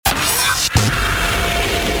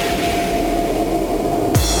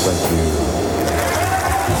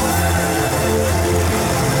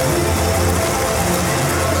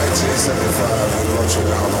This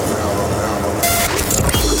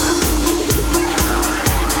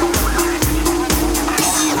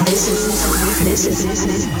is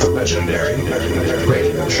the legendary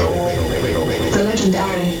radio show. The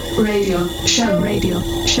legendary radio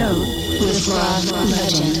show with Love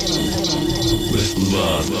Legend. With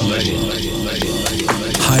Love Legend.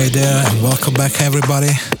 Hi there and welcome back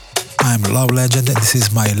everybody. I'm Love Legend and this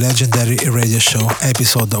is my legendary radio show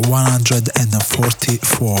episode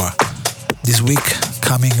 144. This week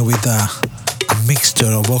coming with a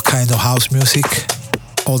mixture of all kinds of house music,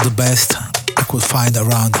 all the best I could find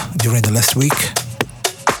around during the last week.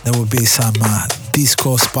 There will be some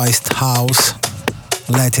disco spiced house,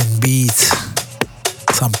 Latin beats,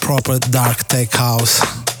 some proper dark tech house,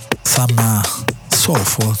 some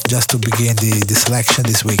soulful, just to begin the selection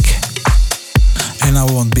this week. And I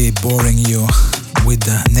won't be boring you with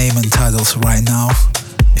the name and titles right now.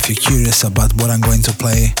 If you're curious about what I'm going to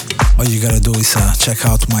play, all you gotta do is check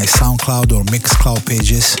out my SoundCloud or Mixcloud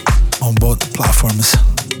pages on both platforms.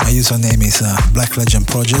 My username is Black Legend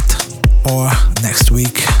Project, or next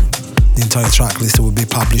week the entire tracklist will be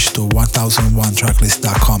published to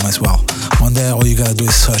 1001tracklist.com as well. On there all you gotta do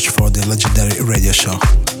is search for the legendary radio show.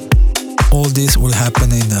 All this will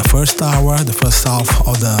happen in the first hour, the first half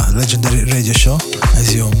of the legendary radio show.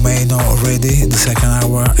 As you may know already, the second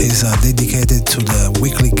hour is dedicated to the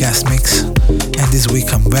weekly guest mix. And this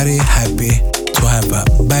week I'm very happy to have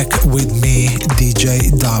back with me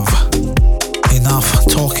DJ Davie. Enough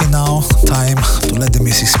talking now, time to let the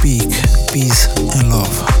music speak. Peace and love.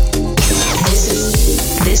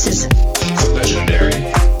 This is the legendary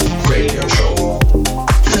radio show.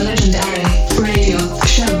 The legendary radio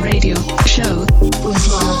show with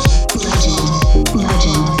Love Legend.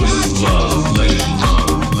 Love Legend.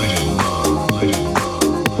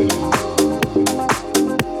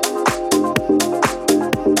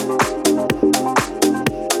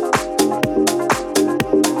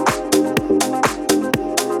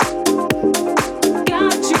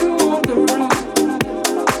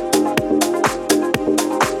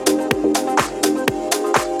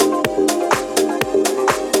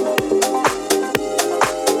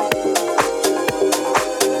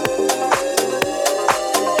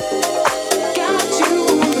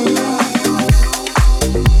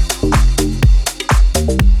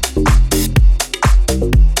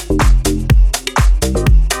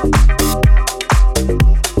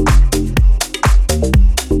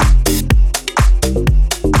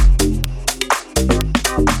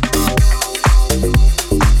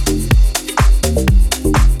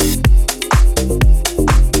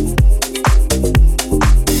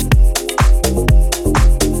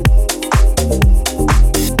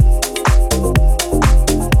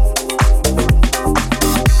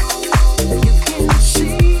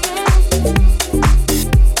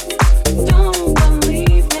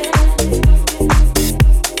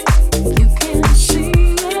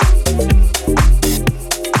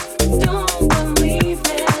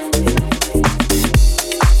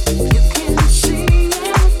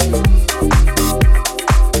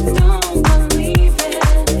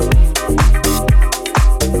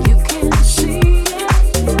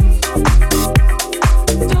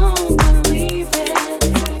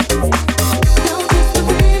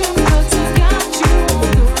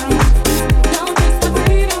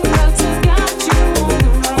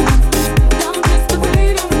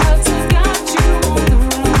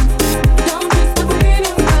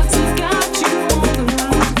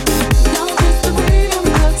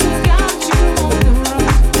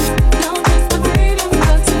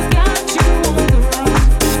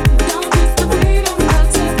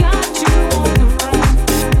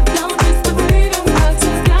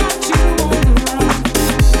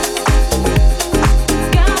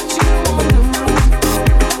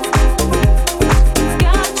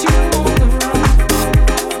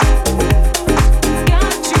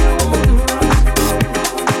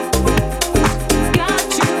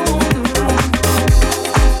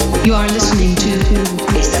 You are listening to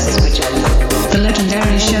Estás escuchando The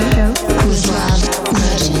Legendary Show with Love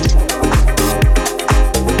Legend.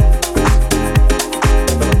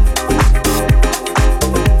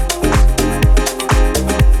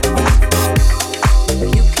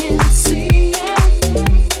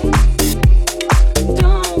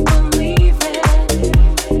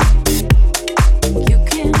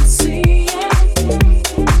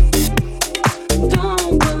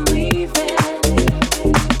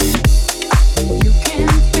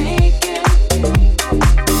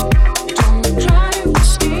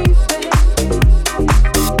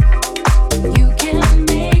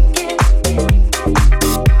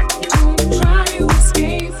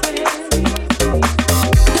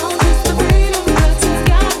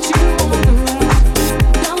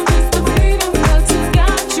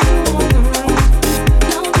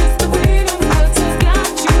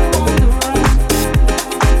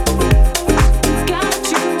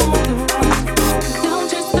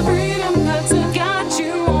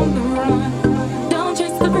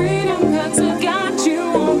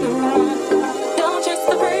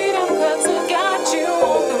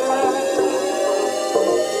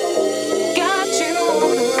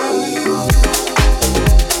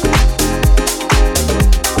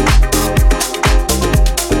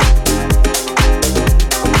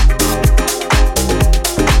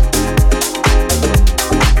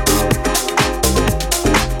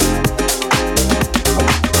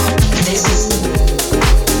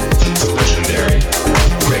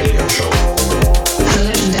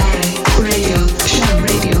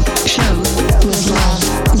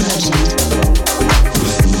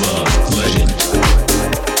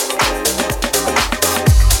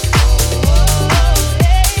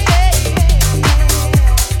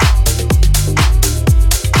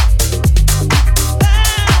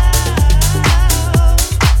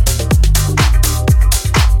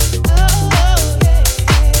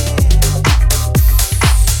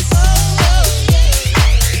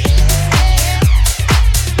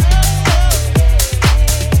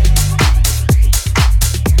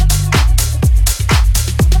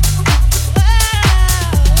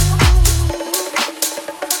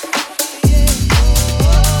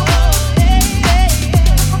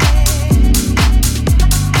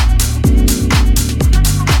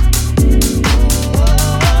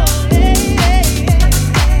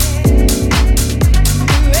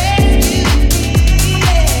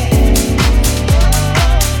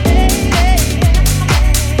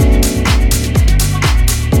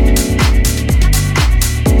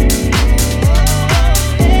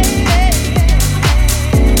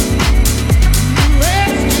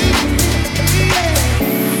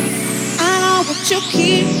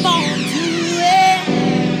 keep on doing.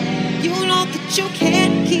 You know that you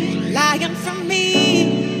can't keep lying from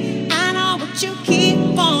me. I know what you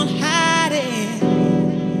keep on hiding,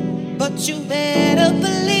 but you better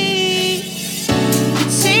believe you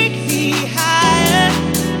take me higher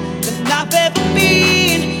than I've ever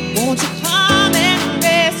been. Won't you come and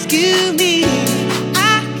rescue me?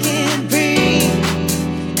 I can't breathe,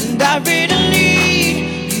 and I really need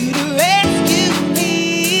you to rescue me.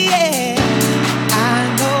 Yeah. I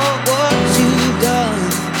know what you've done.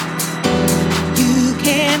 You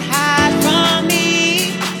can't hide from me,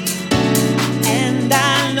 and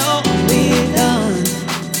I know we're done.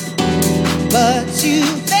 But you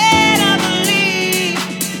better believe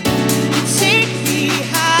you take me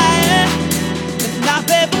higher than I've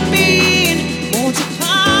ever been. Won't you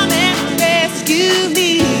come and rescue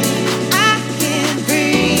me? I can't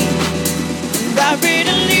breathe, and I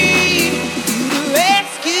really need you to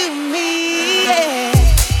rescue me. Yeah.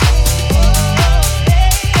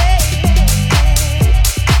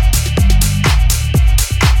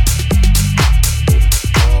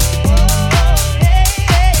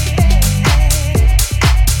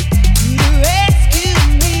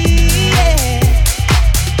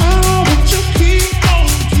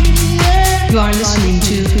 You are listening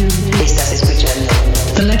to Estás escuchando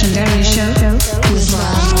The Legendary Show with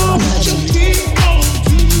Rob Legend.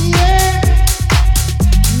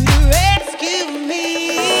 Rescue me.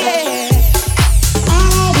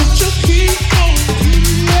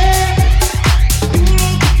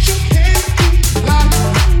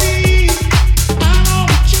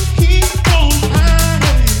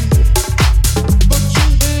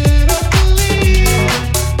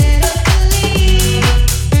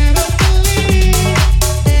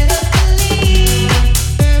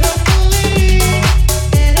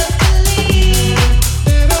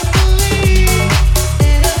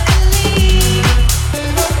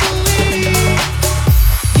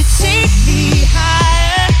 You take me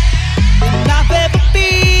higher than I've ever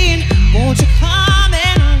been. Won't you come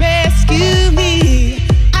and rescue me?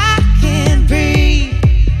 I can't breathe,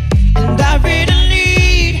 and I really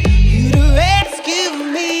need you to rescue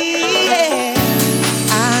me. Yeah.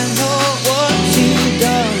 I know what you've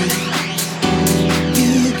done.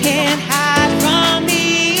 You can't hide from me,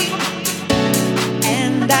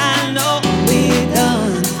 and I know we're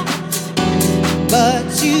done. But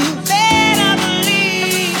you better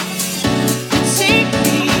believe you take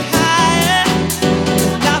me higher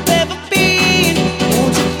than I've ever been.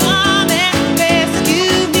 Won't you come and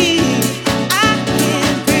rescue me? I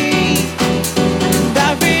can't breathe, and I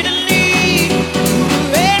really need you to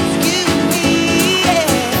rescue me. Yeah.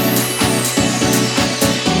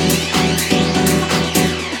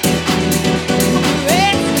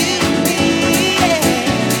 Rescue me. Yeah.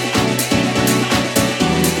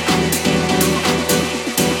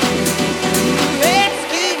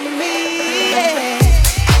 Rescue me. Yeah. Rescue me. Yeah.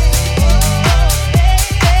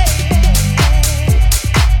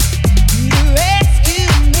 Rescue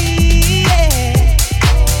me. Yeah. Rescue me. Yeah.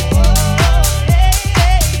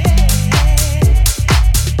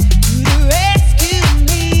 Rescue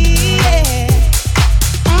me. Yeah.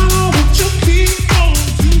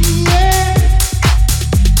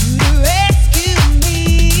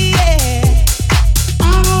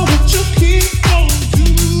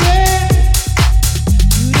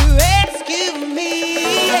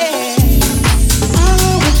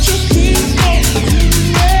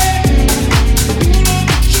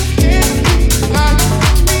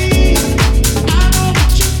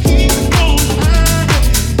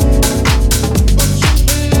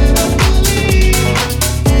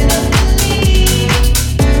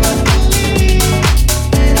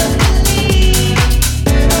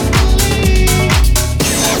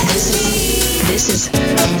 This is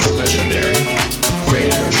The Legendary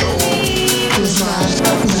Radio Show. with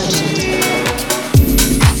Rob Legend.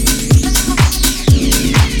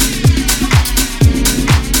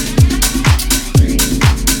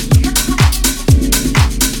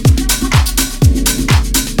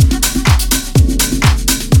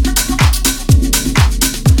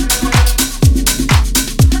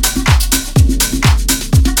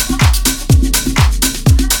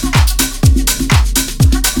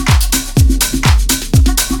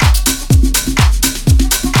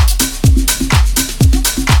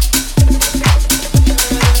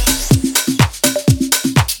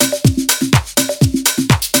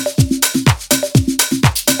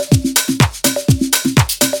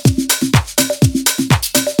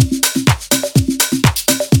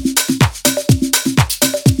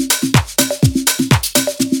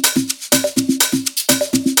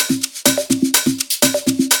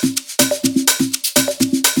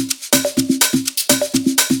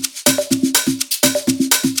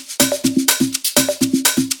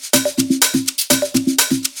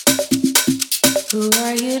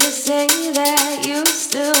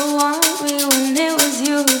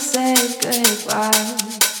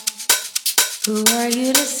 Who are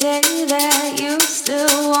you to say that you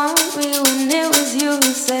still want me when it was you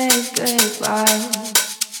who said goodbye?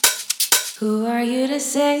 Who are you to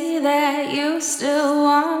say that you still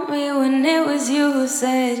want me when it was you who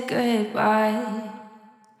said goodbye?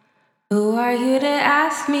 Who are you to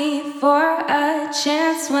ask me for a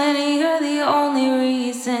chance when you're the only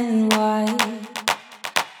reason why?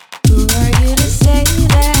 Who are you to say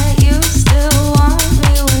that you still want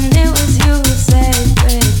me when it was you who said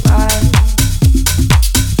goodbye?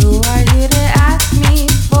 Who are you to ask me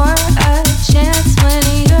for a chance when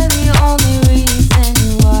you're the only reason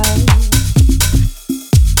why?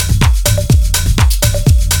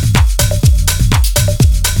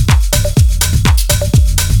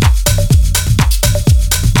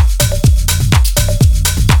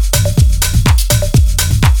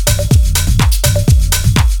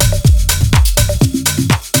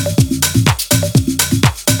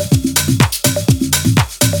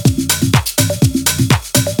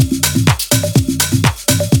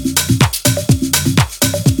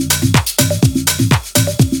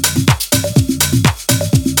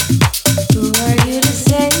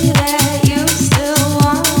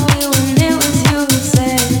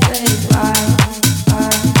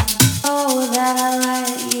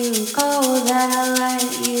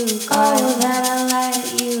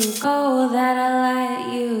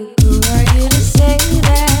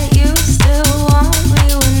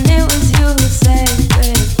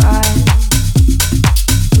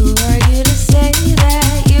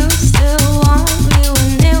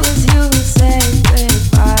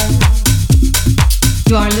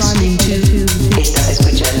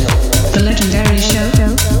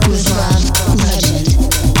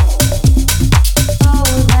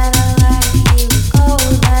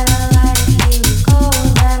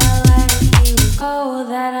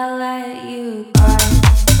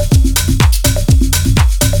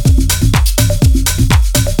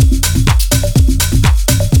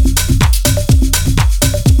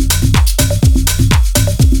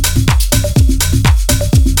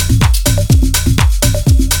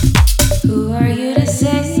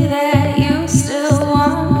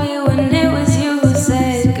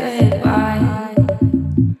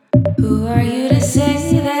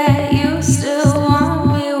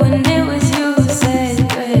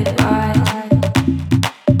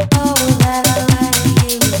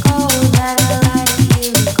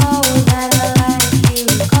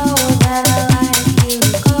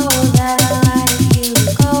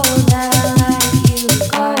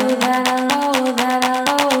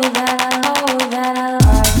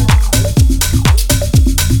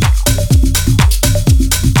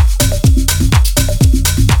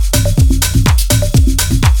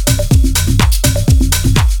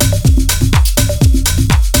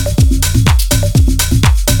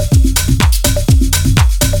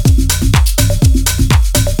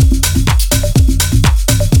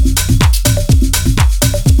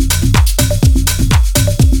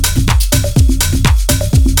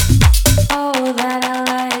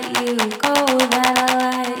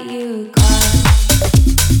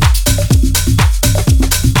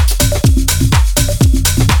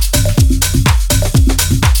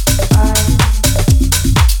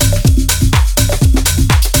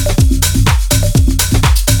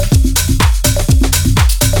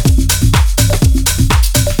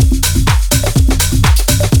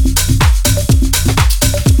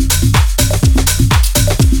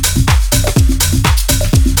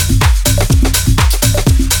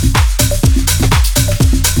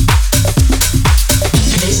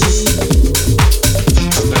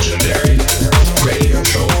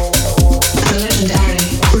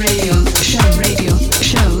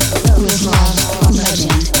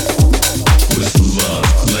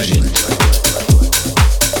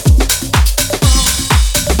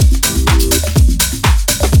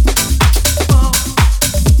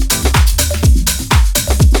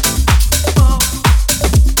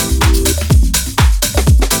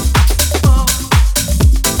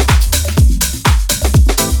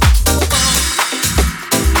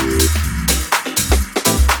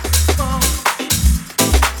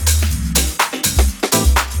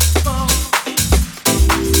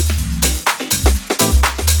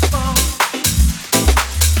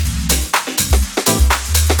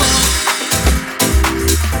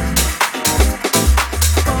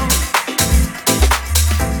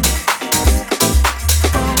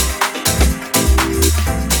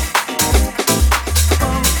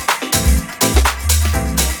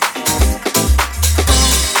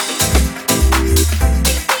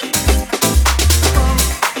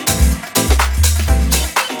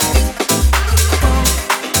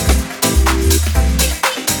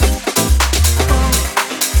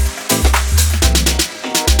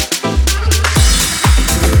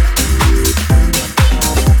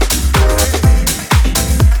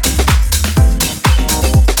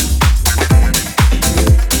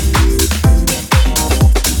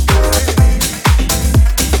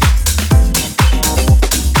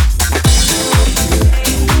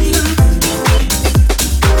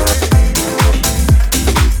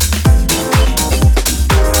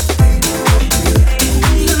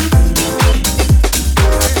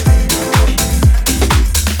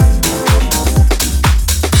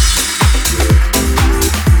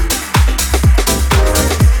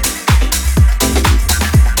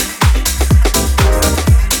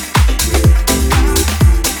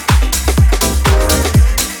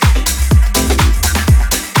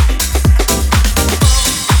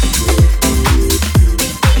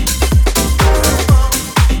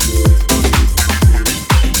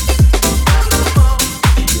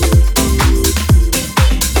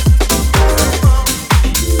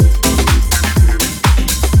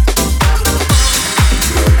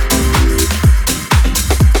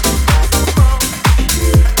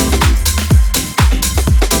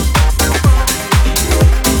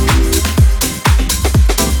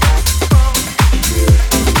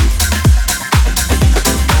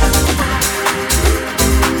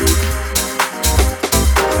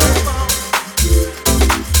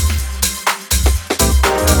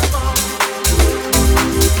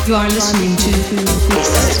 You are listening to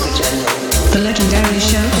The Legendary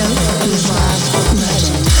Show with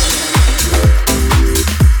Legend.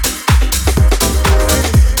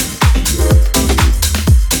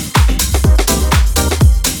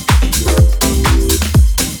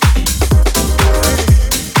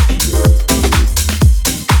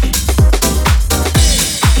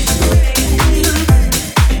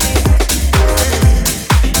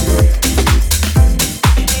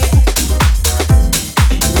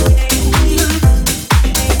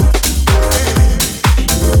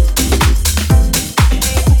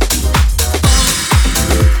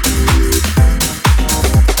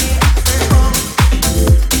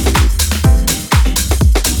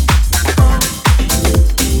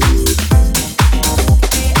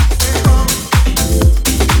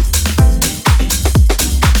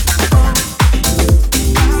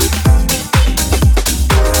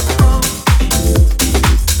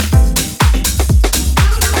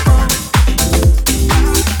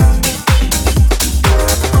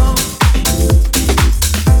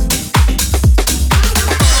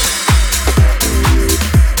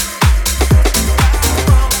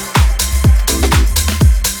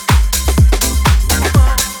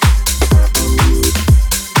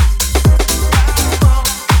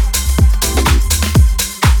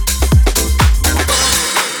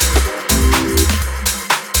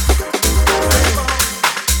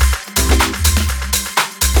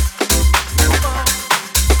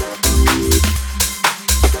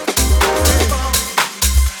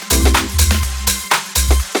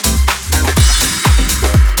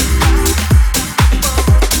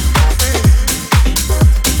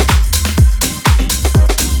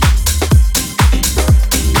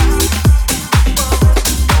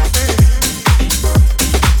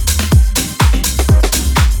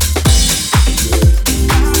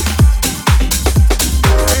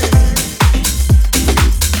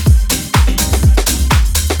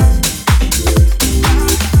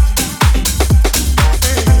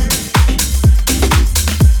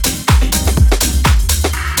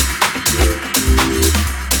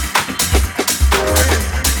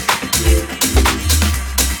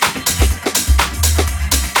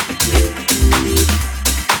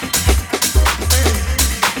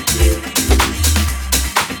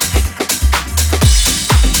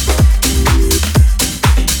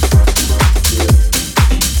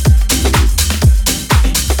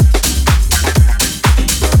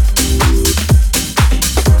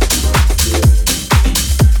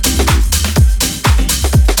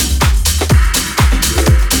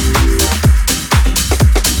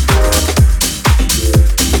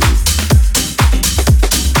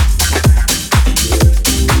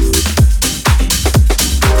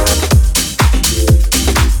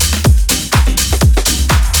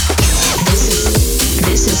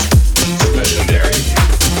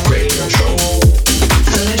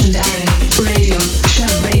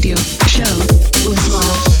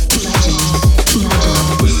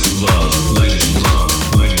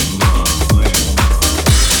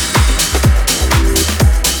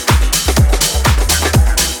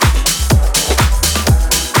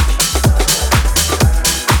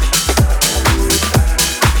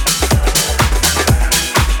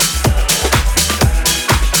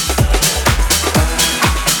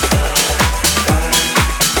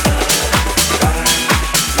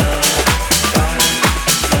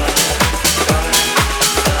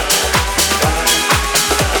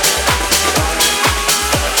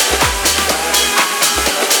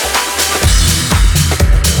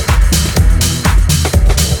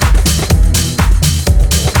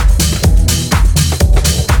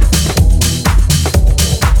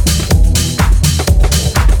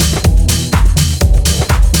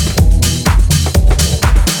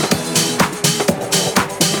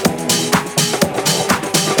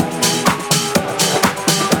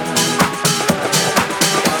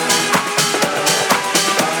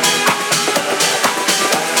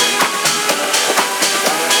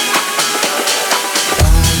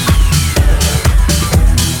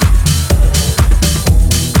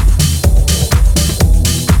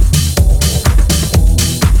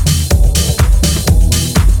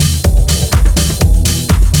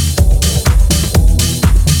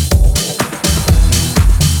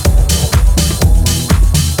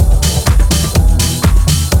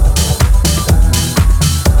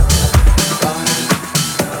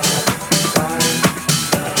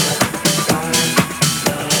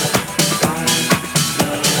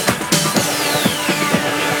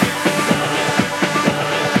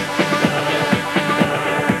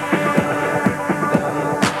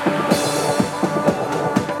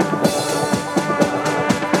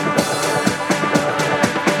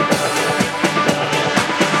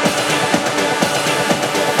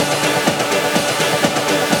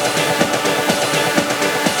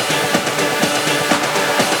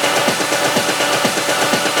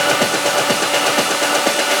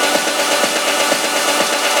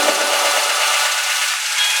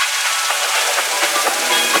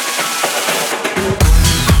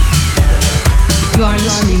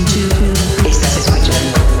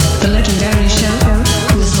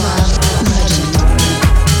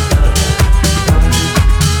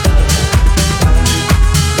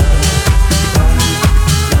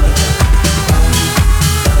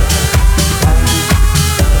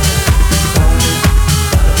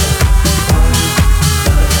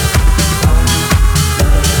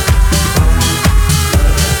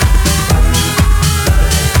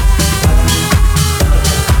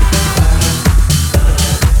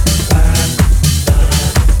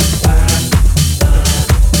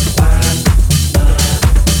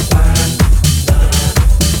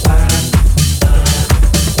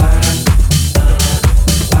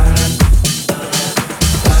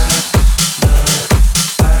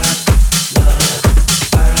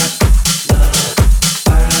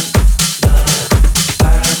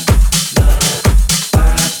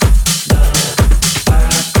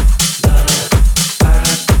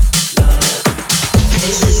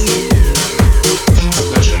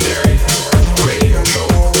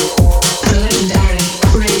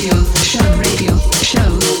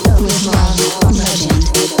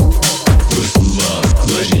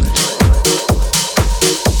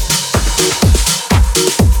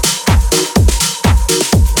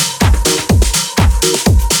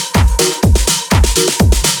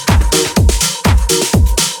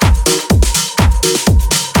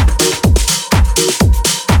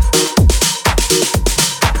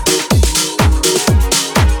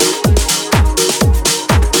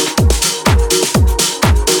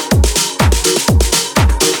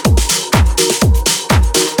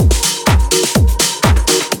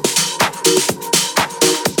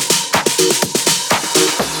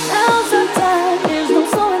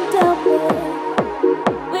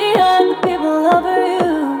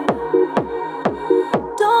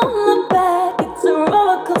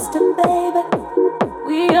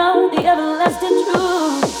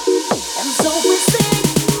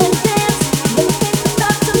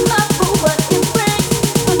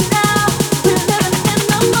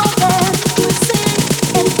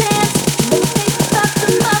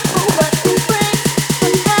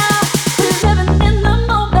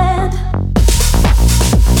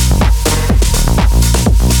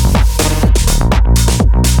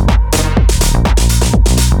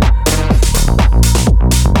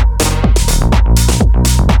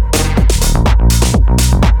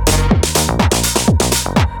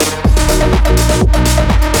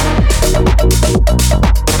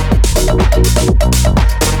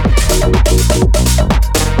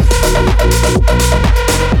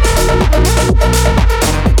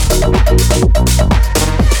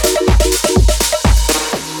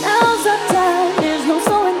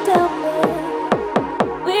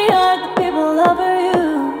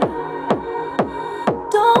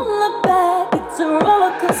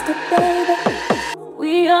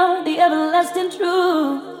 honest and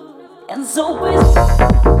true. And so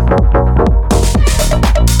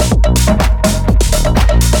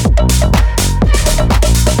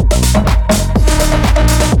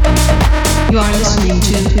You are listening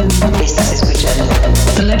to Estás escuchando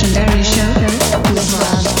The Legendary Show with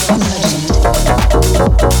Rob Legend.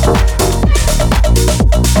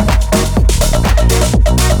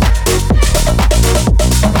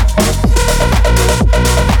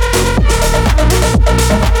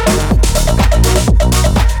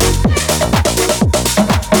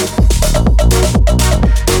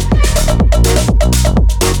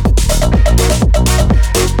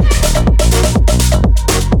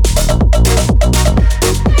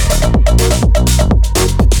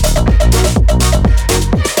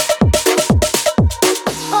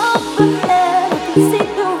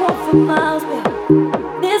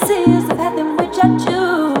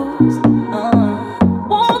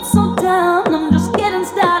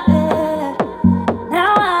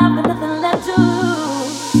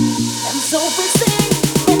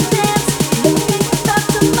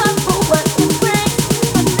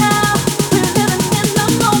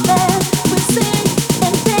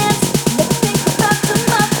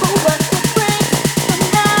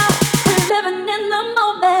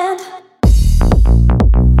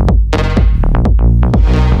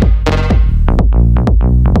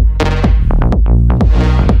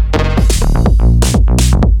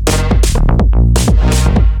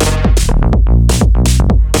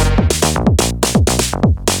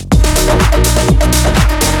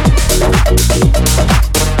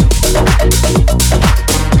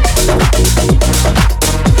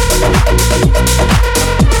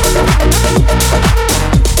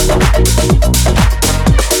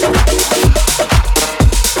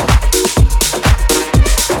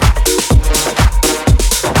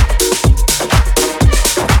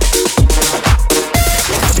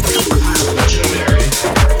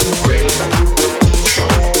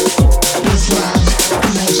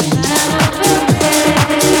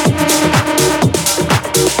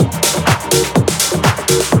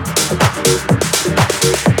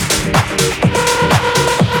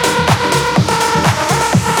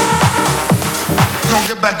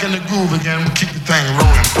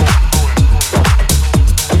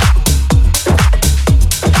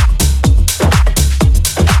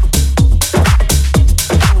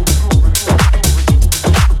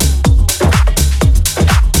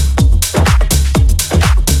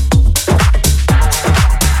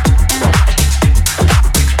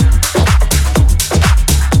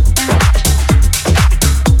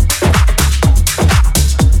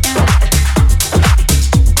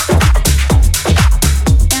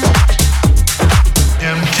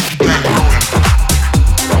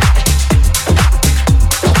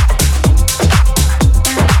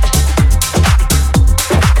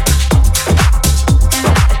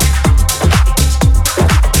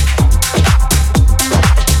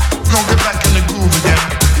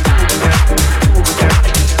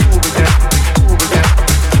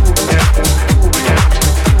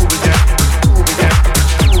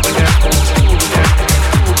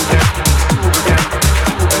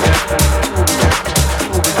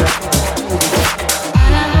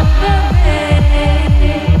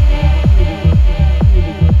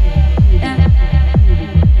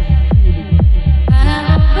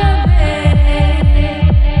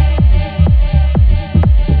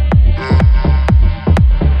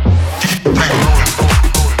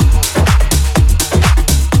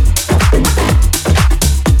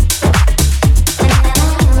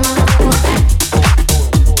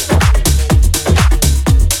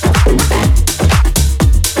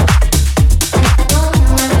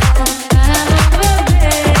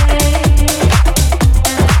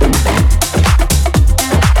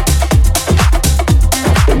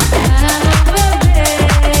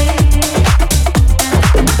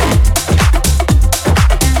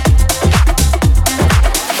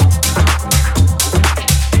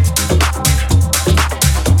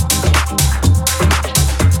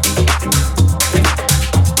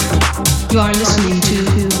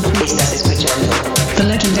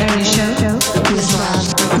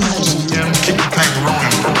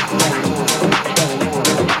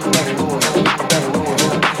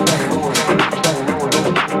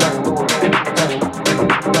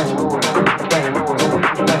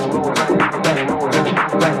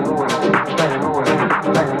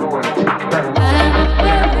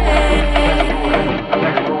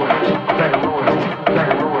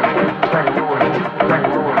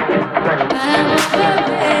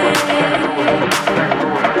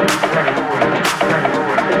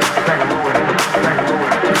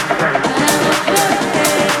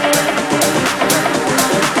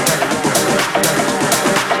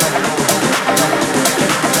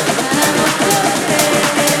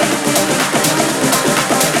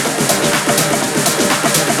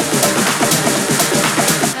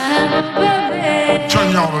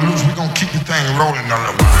 loose, we gon' keep the thing rolling a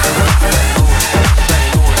little while.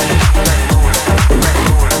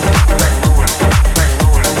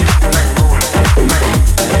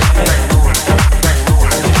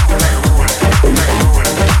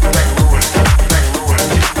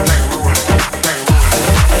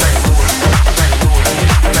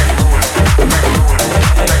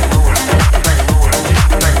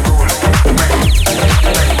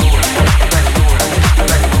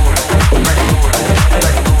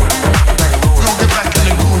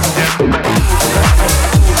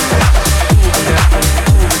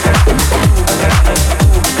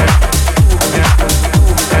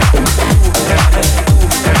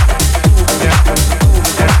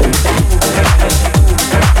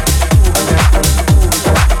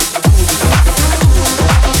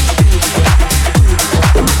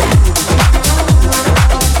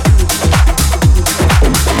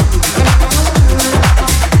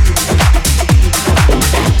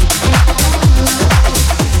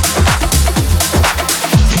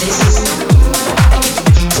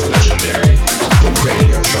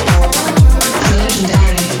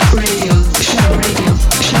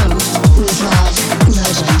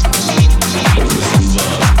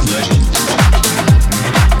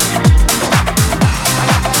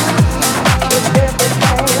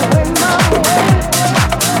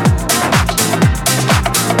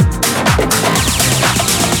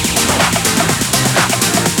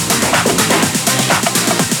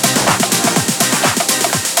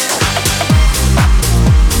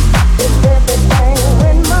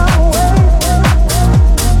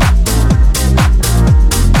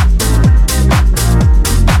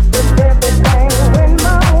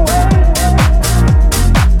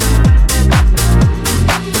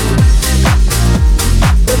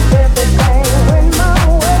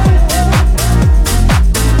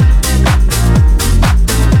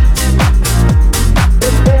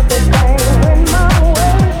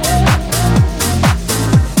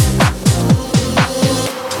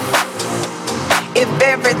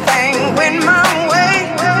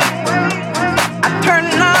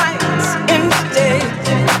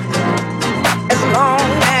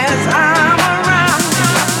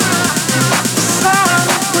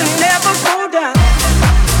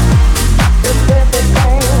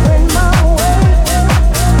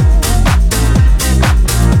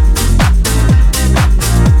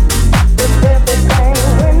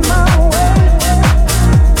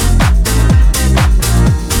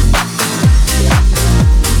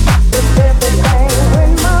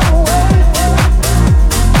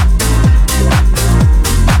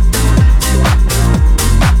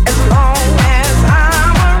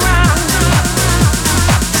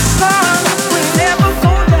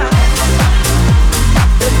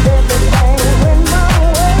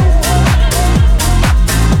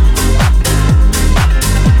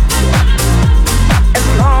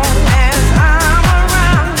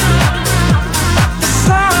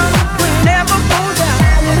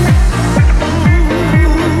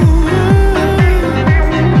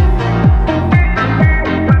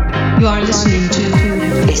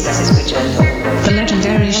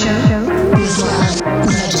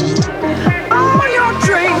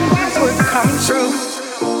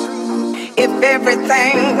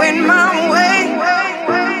 everything went my way.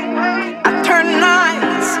 I turn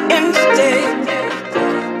nights into day.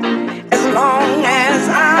 As long as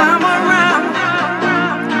I'm around,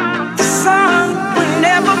 the sun will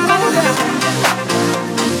never go down.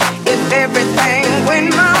 If everything went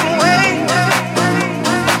my way,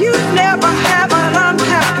 you'd never have an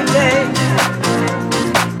unhappy day.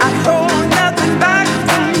 I'd hold nothing back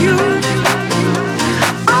from you.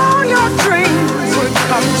 All your dreams would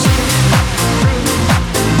come true.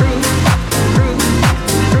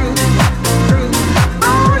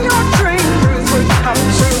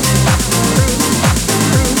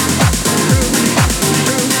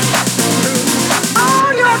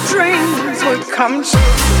 Come true.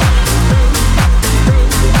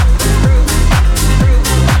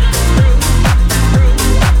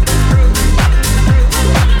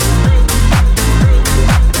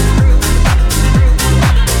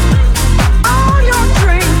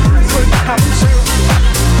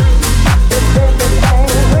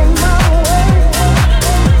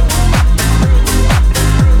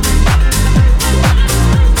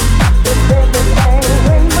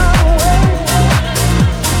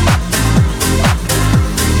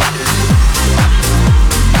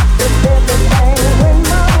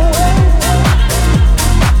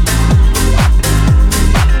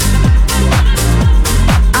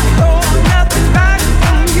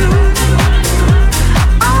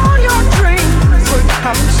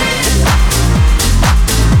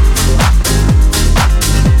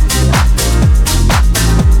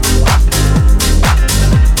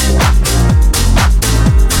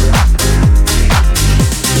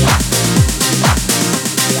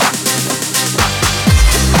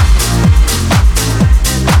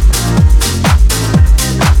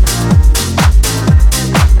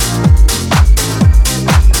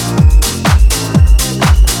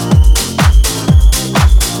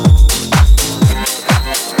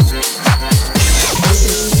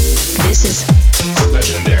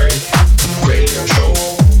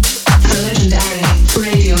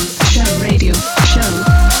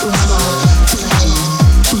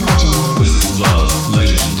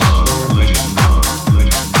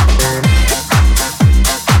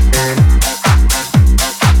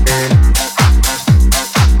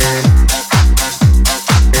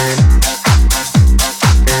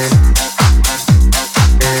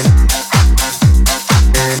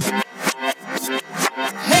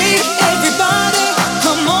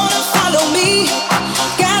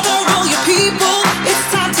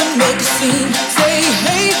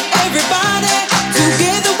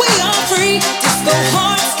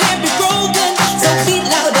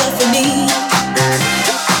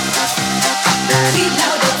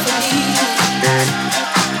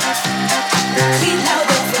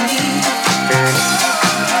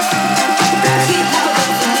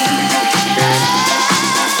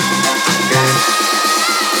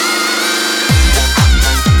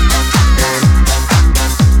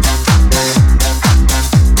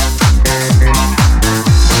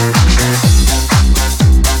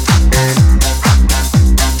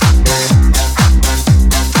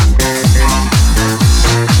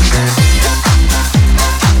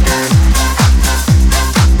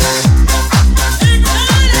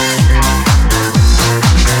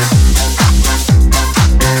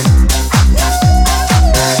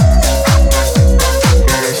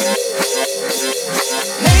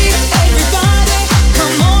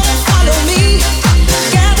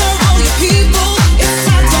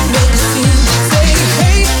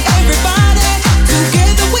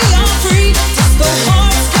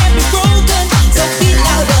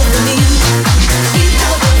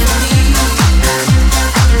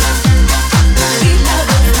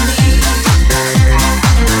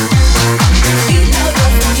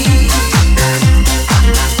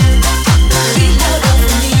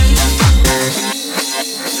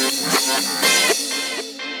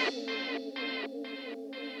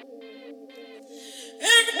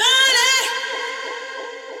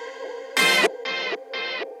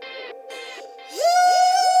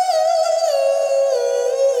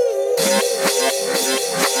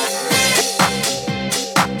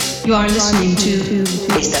 You are listening to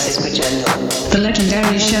Estás escuchando The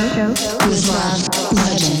Legendary Show with Rob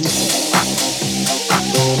Legend.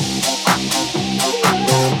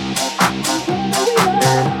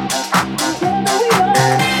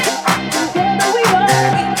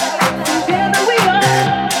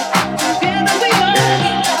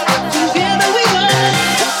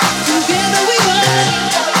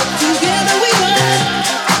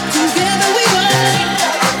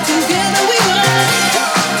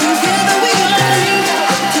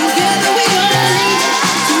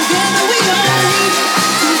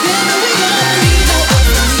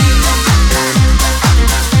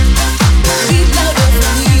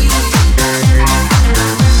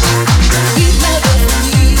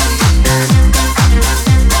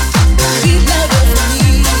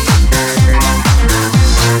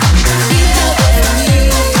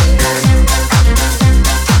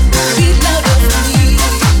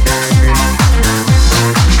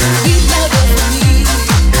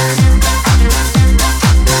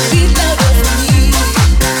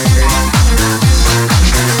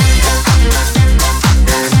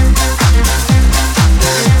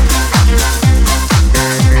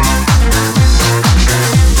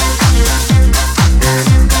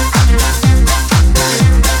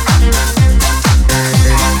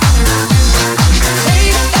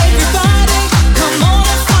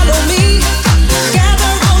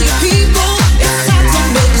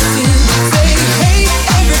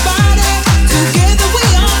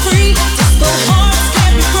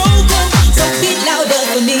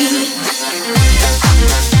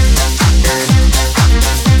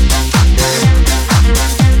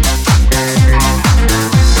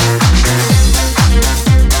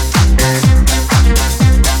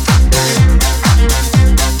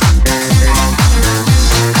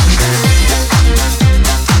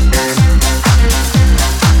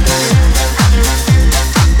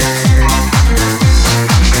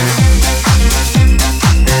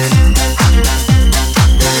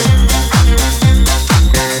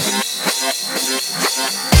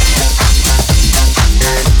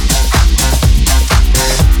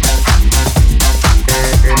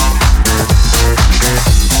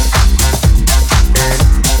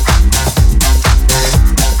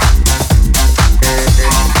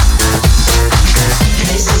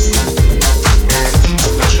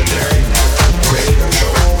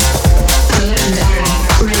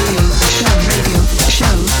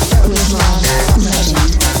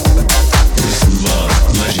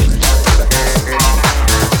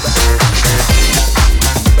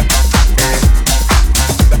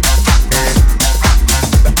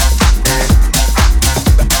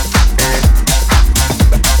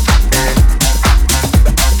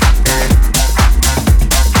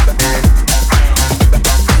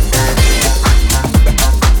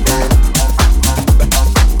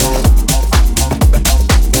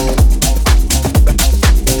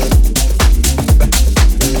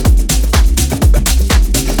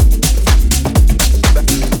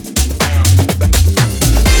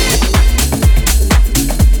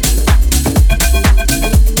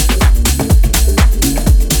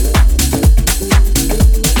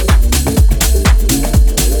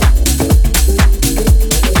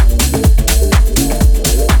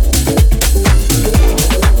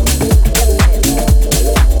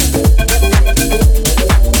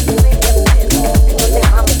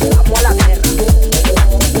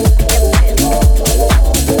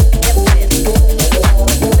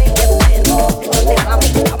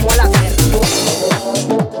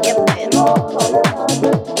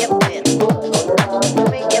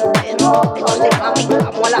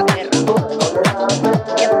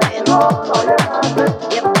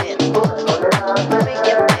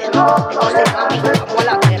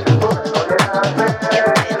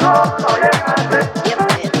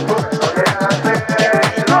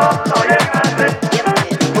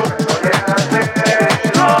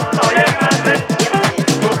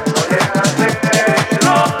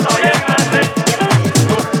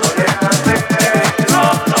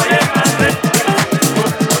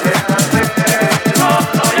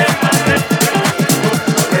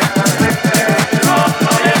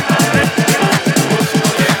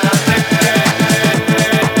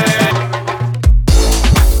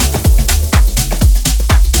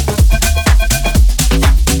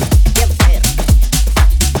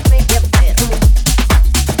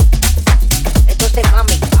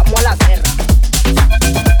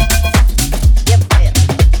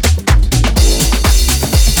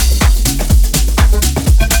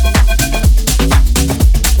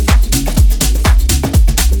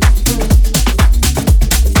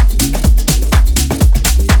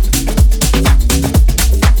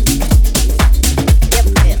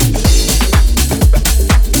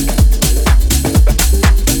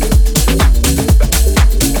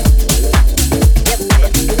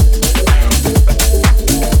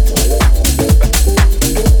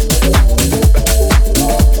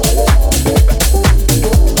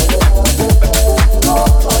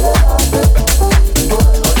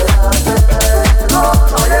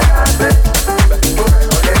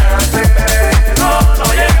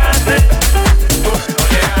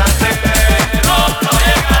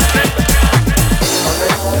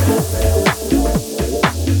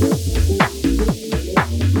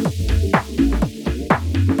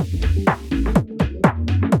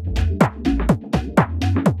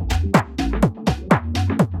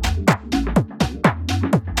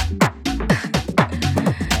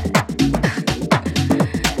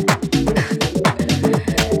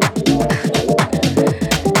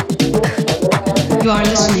 are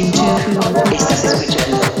listening to Estás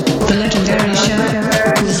escuchando The Legendary Show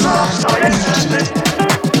with Legend.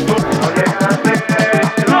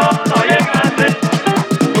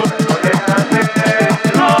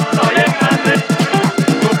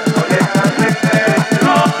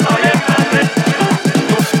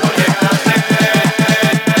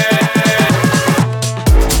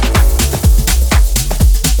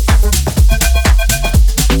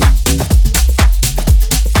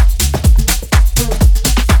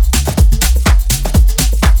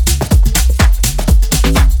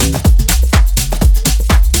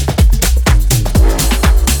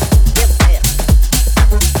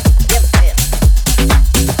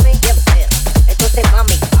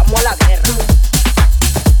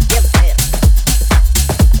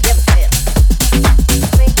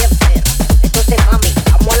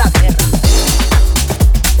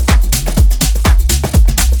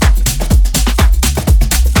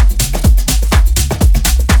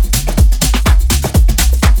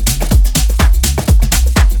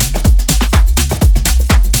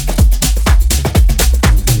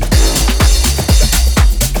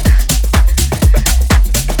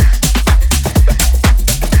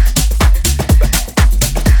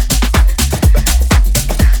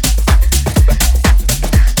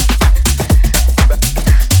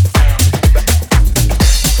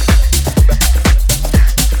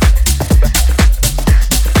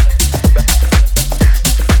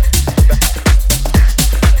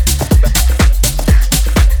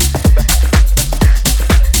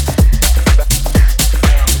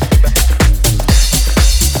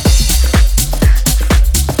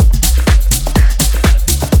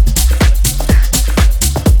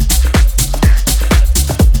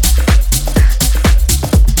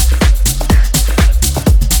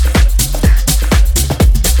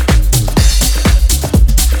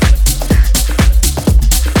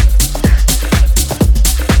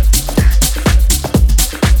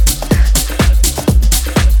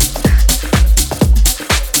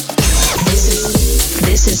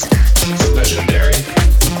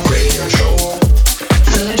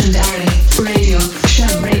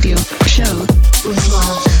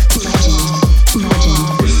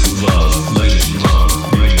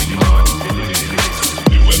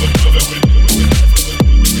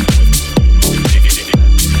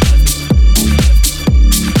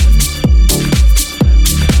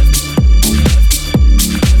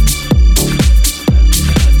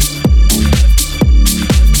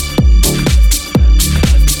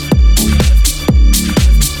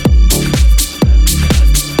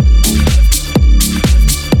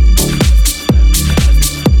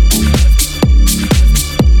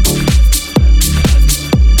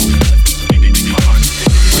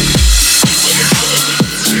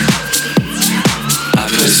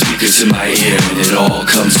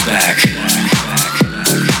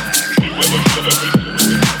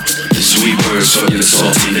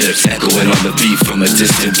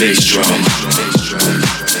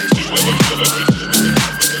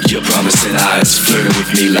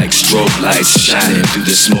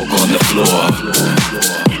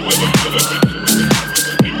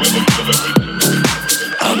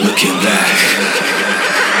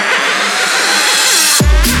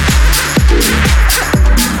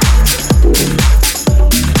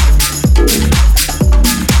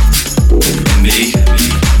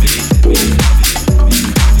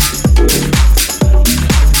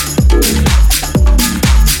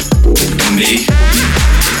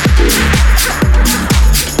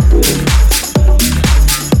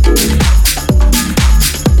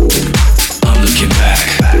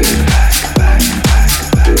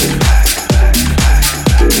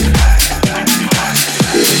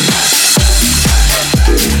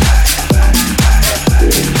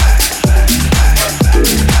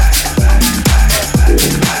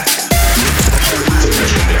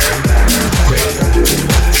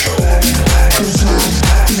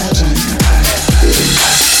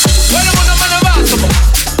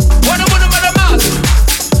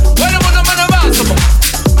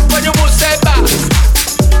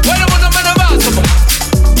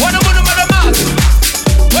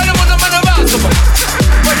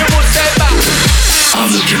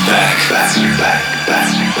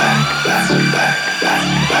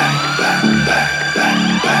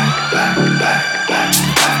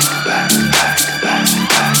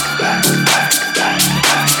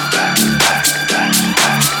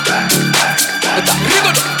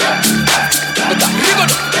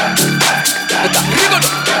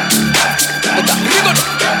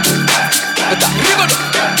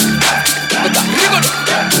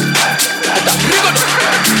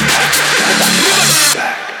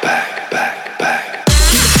 Back.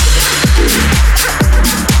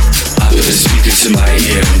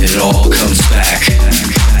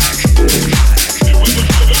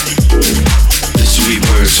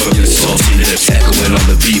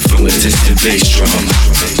 from a distant bass drum.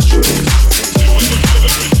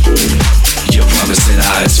 Your promising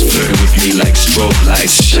eyes flirt with me like strobe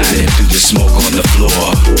lights shining through the smoke on the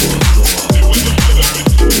floor.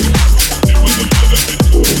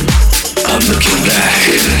 I'm looking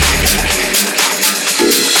back.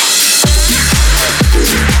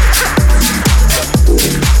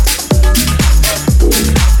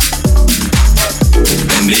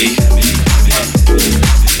 And me?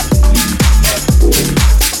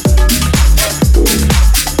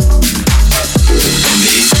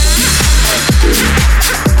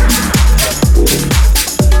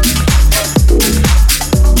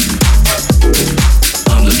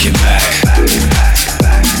 I'm looking back.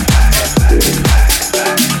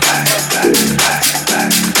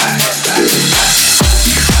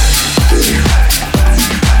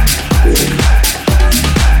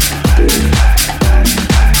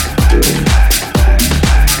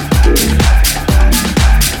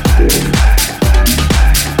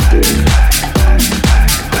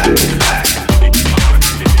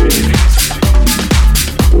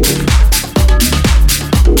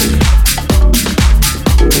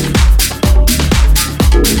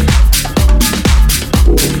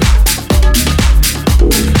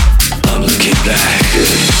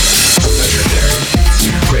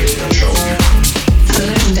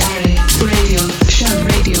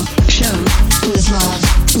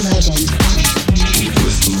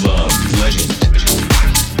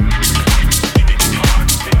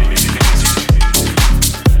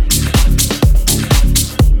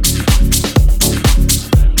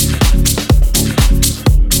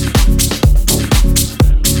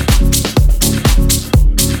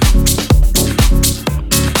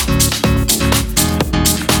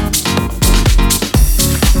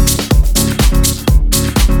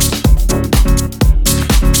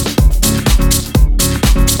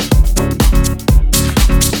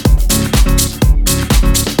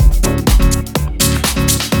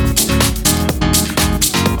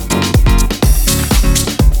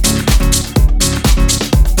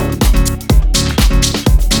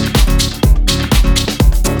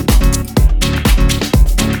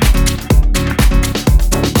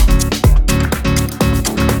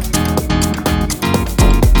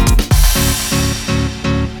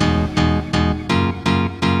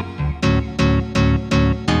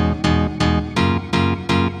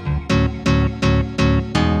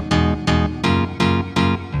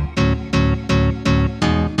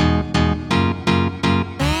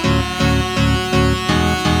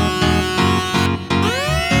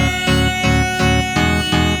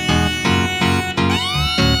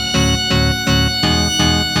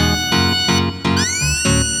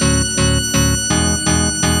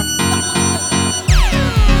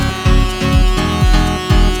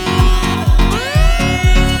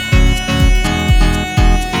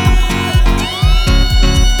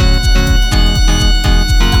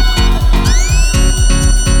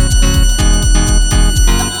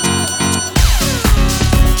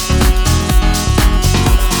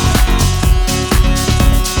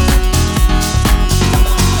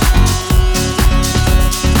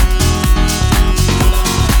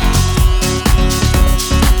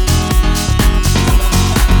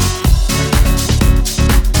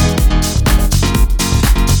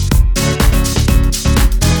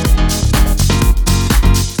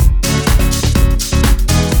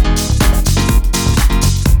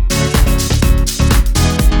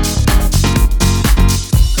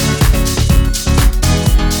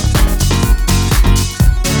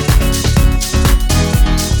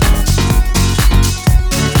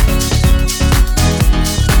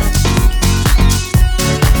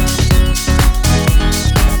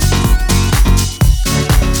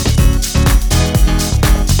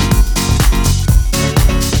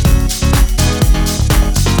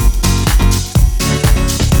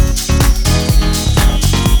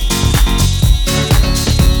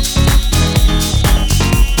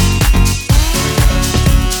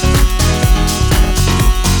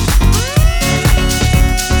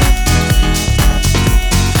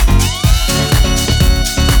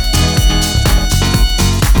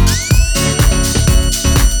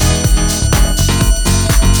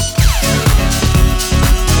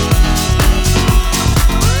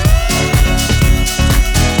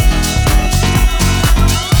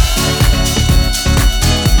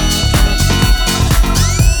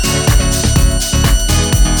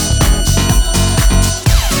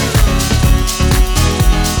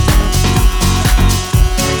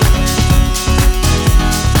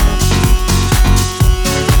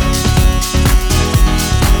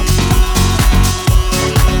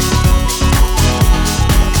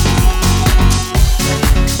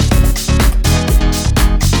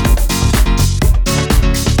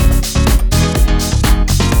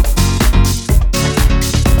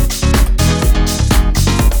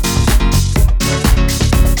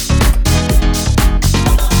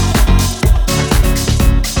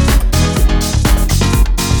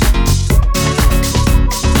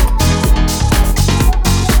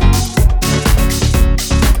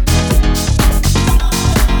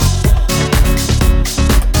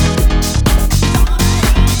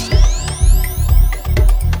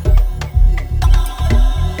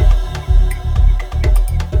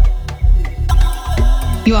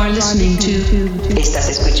 You are listening to Estás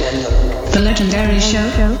escuchando The Legendary Show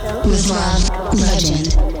with Rob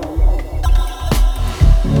Legend.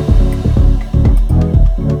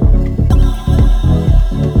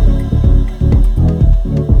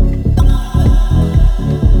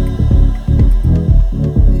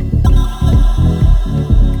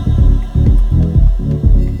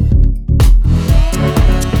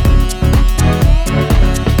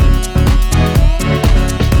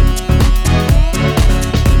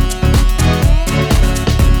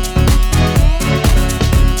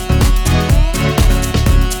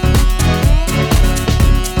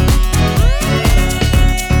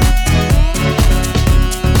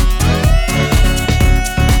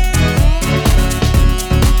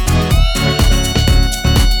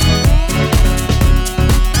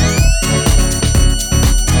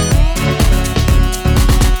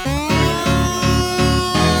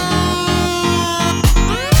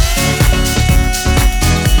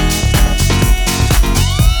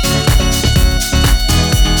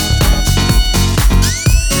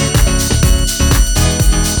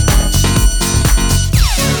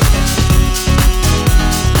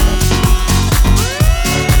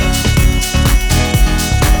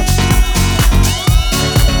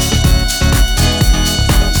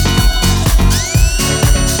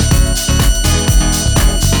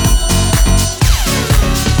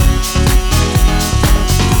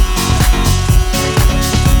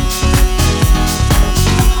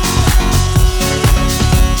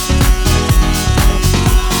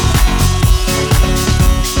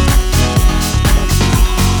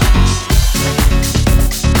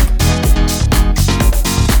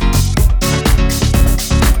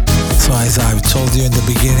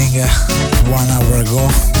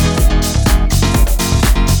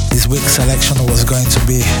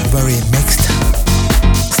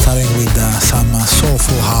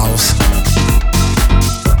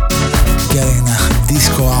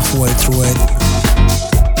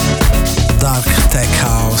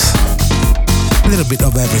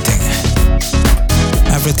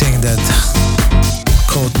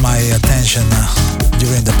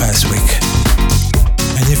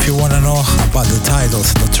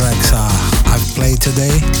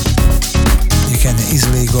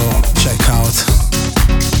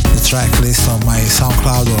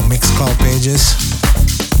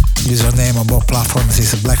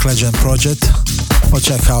 Legend project, or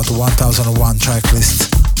check out 1001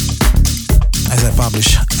 tracklist, as I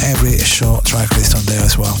publish every show tracklist on there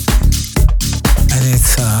as well. And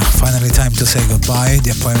it's finally time to say goodbye.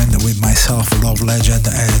 The appointment with myself, Love Legend,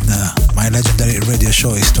 and my legendary radio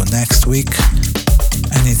show is to next week.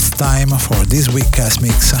 And it's time for this week's guest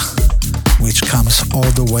mix, which comes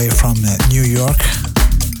all the way from New York.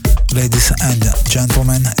 Ladies and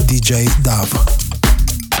gentlemen, DJ Davie.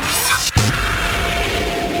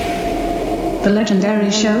 The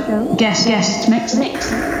Legendary Show guest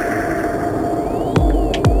mix.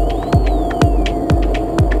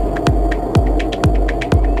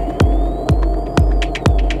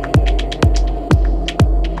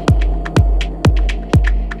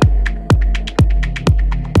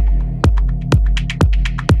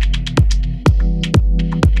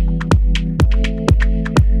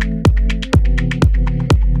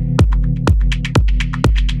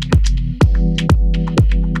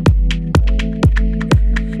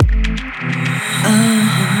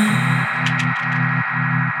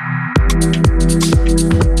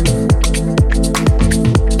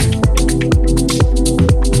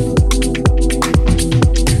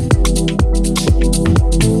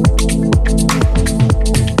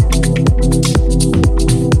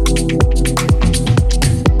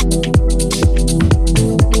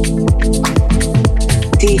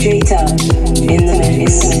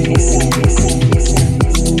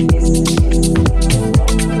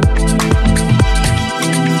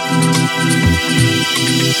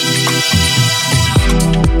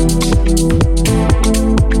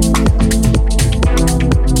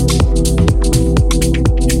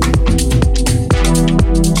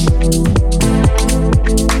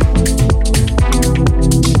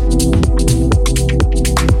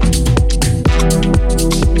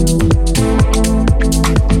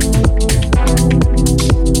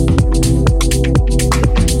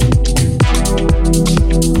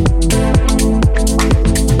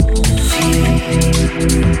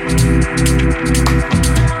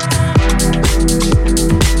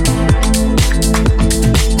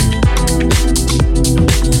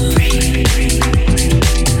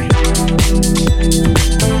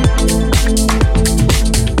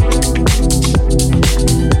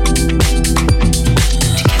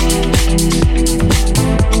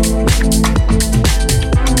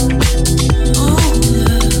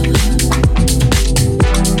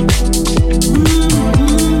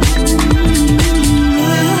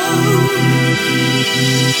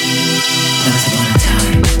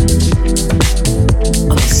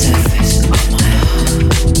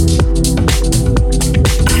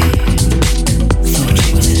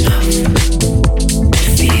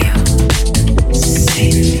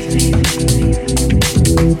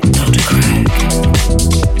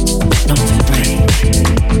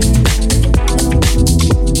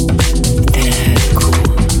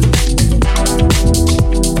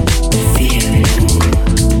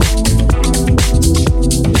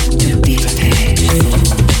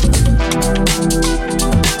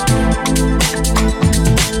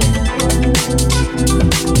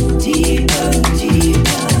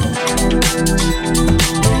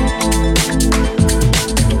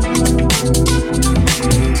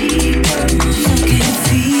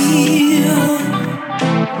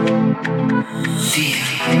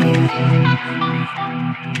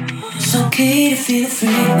 feel free,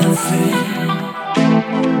 my friend.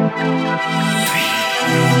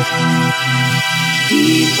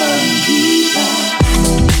 Deeper, deeper.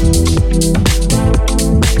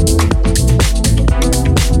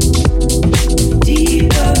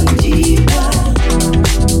 Deeper, deeper.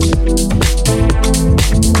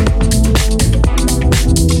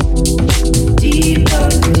 Deeper,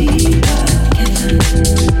 deeper.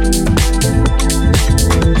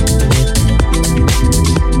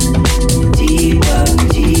 Deeper,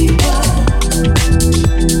 deeper.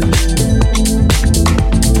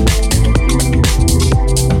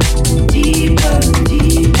 Deeper,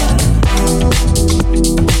 deeper.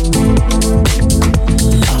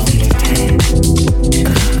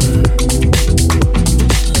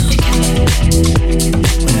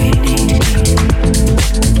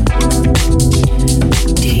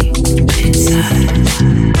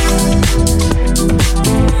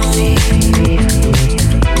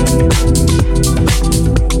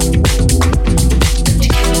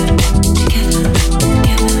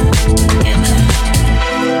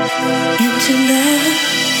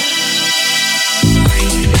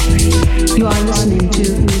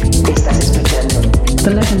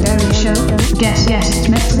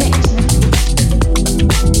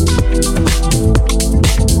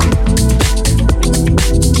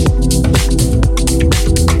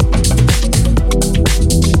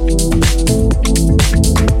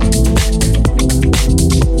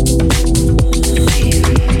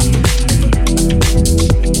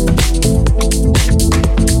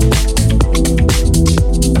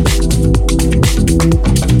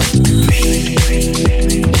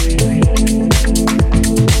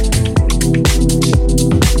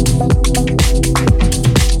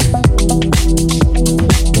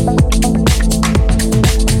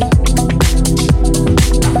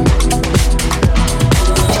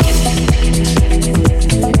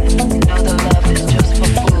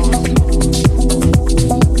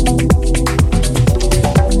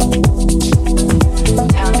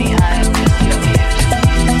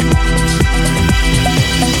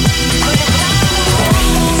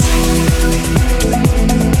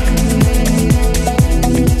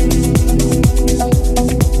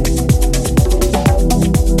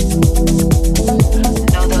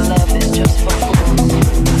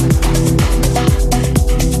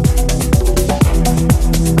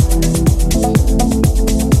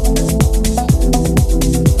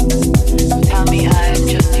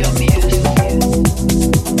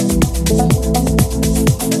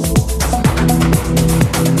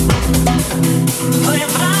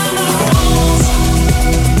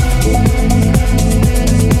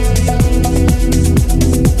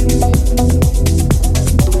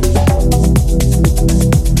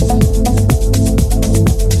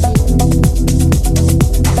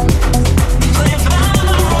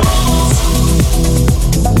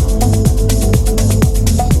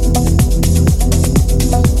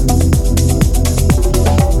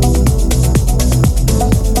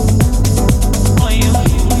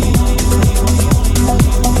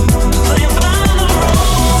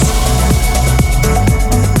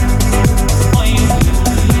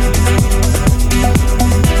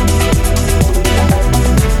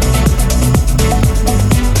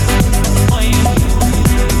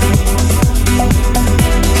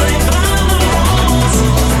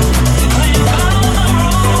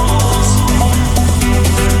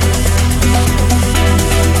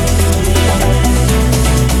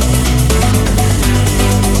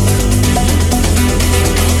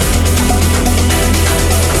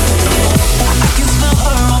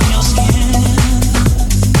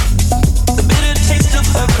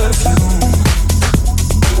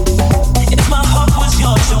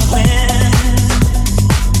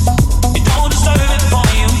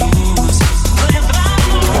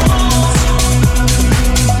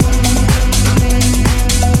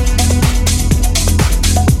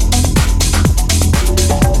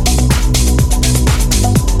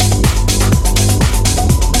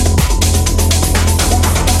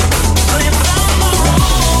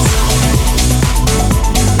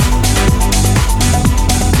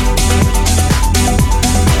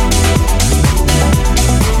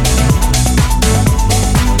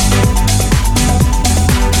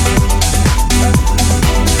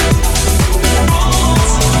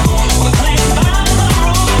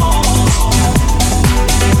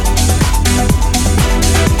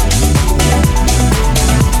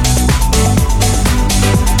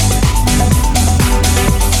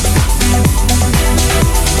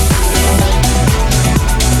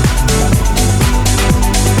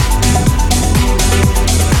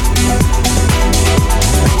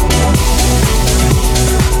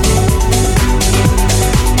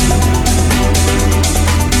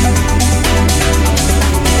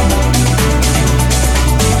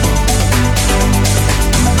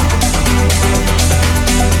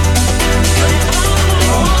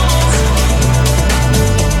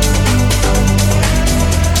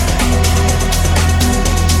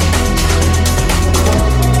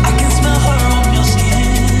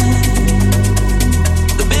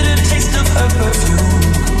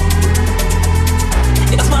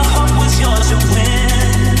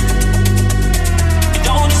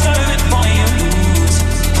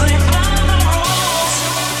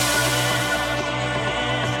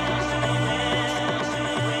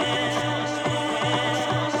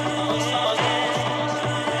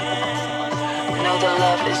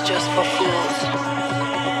 is just for fools.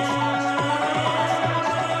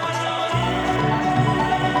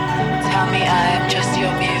 Tell me I am just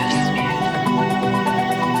your muse.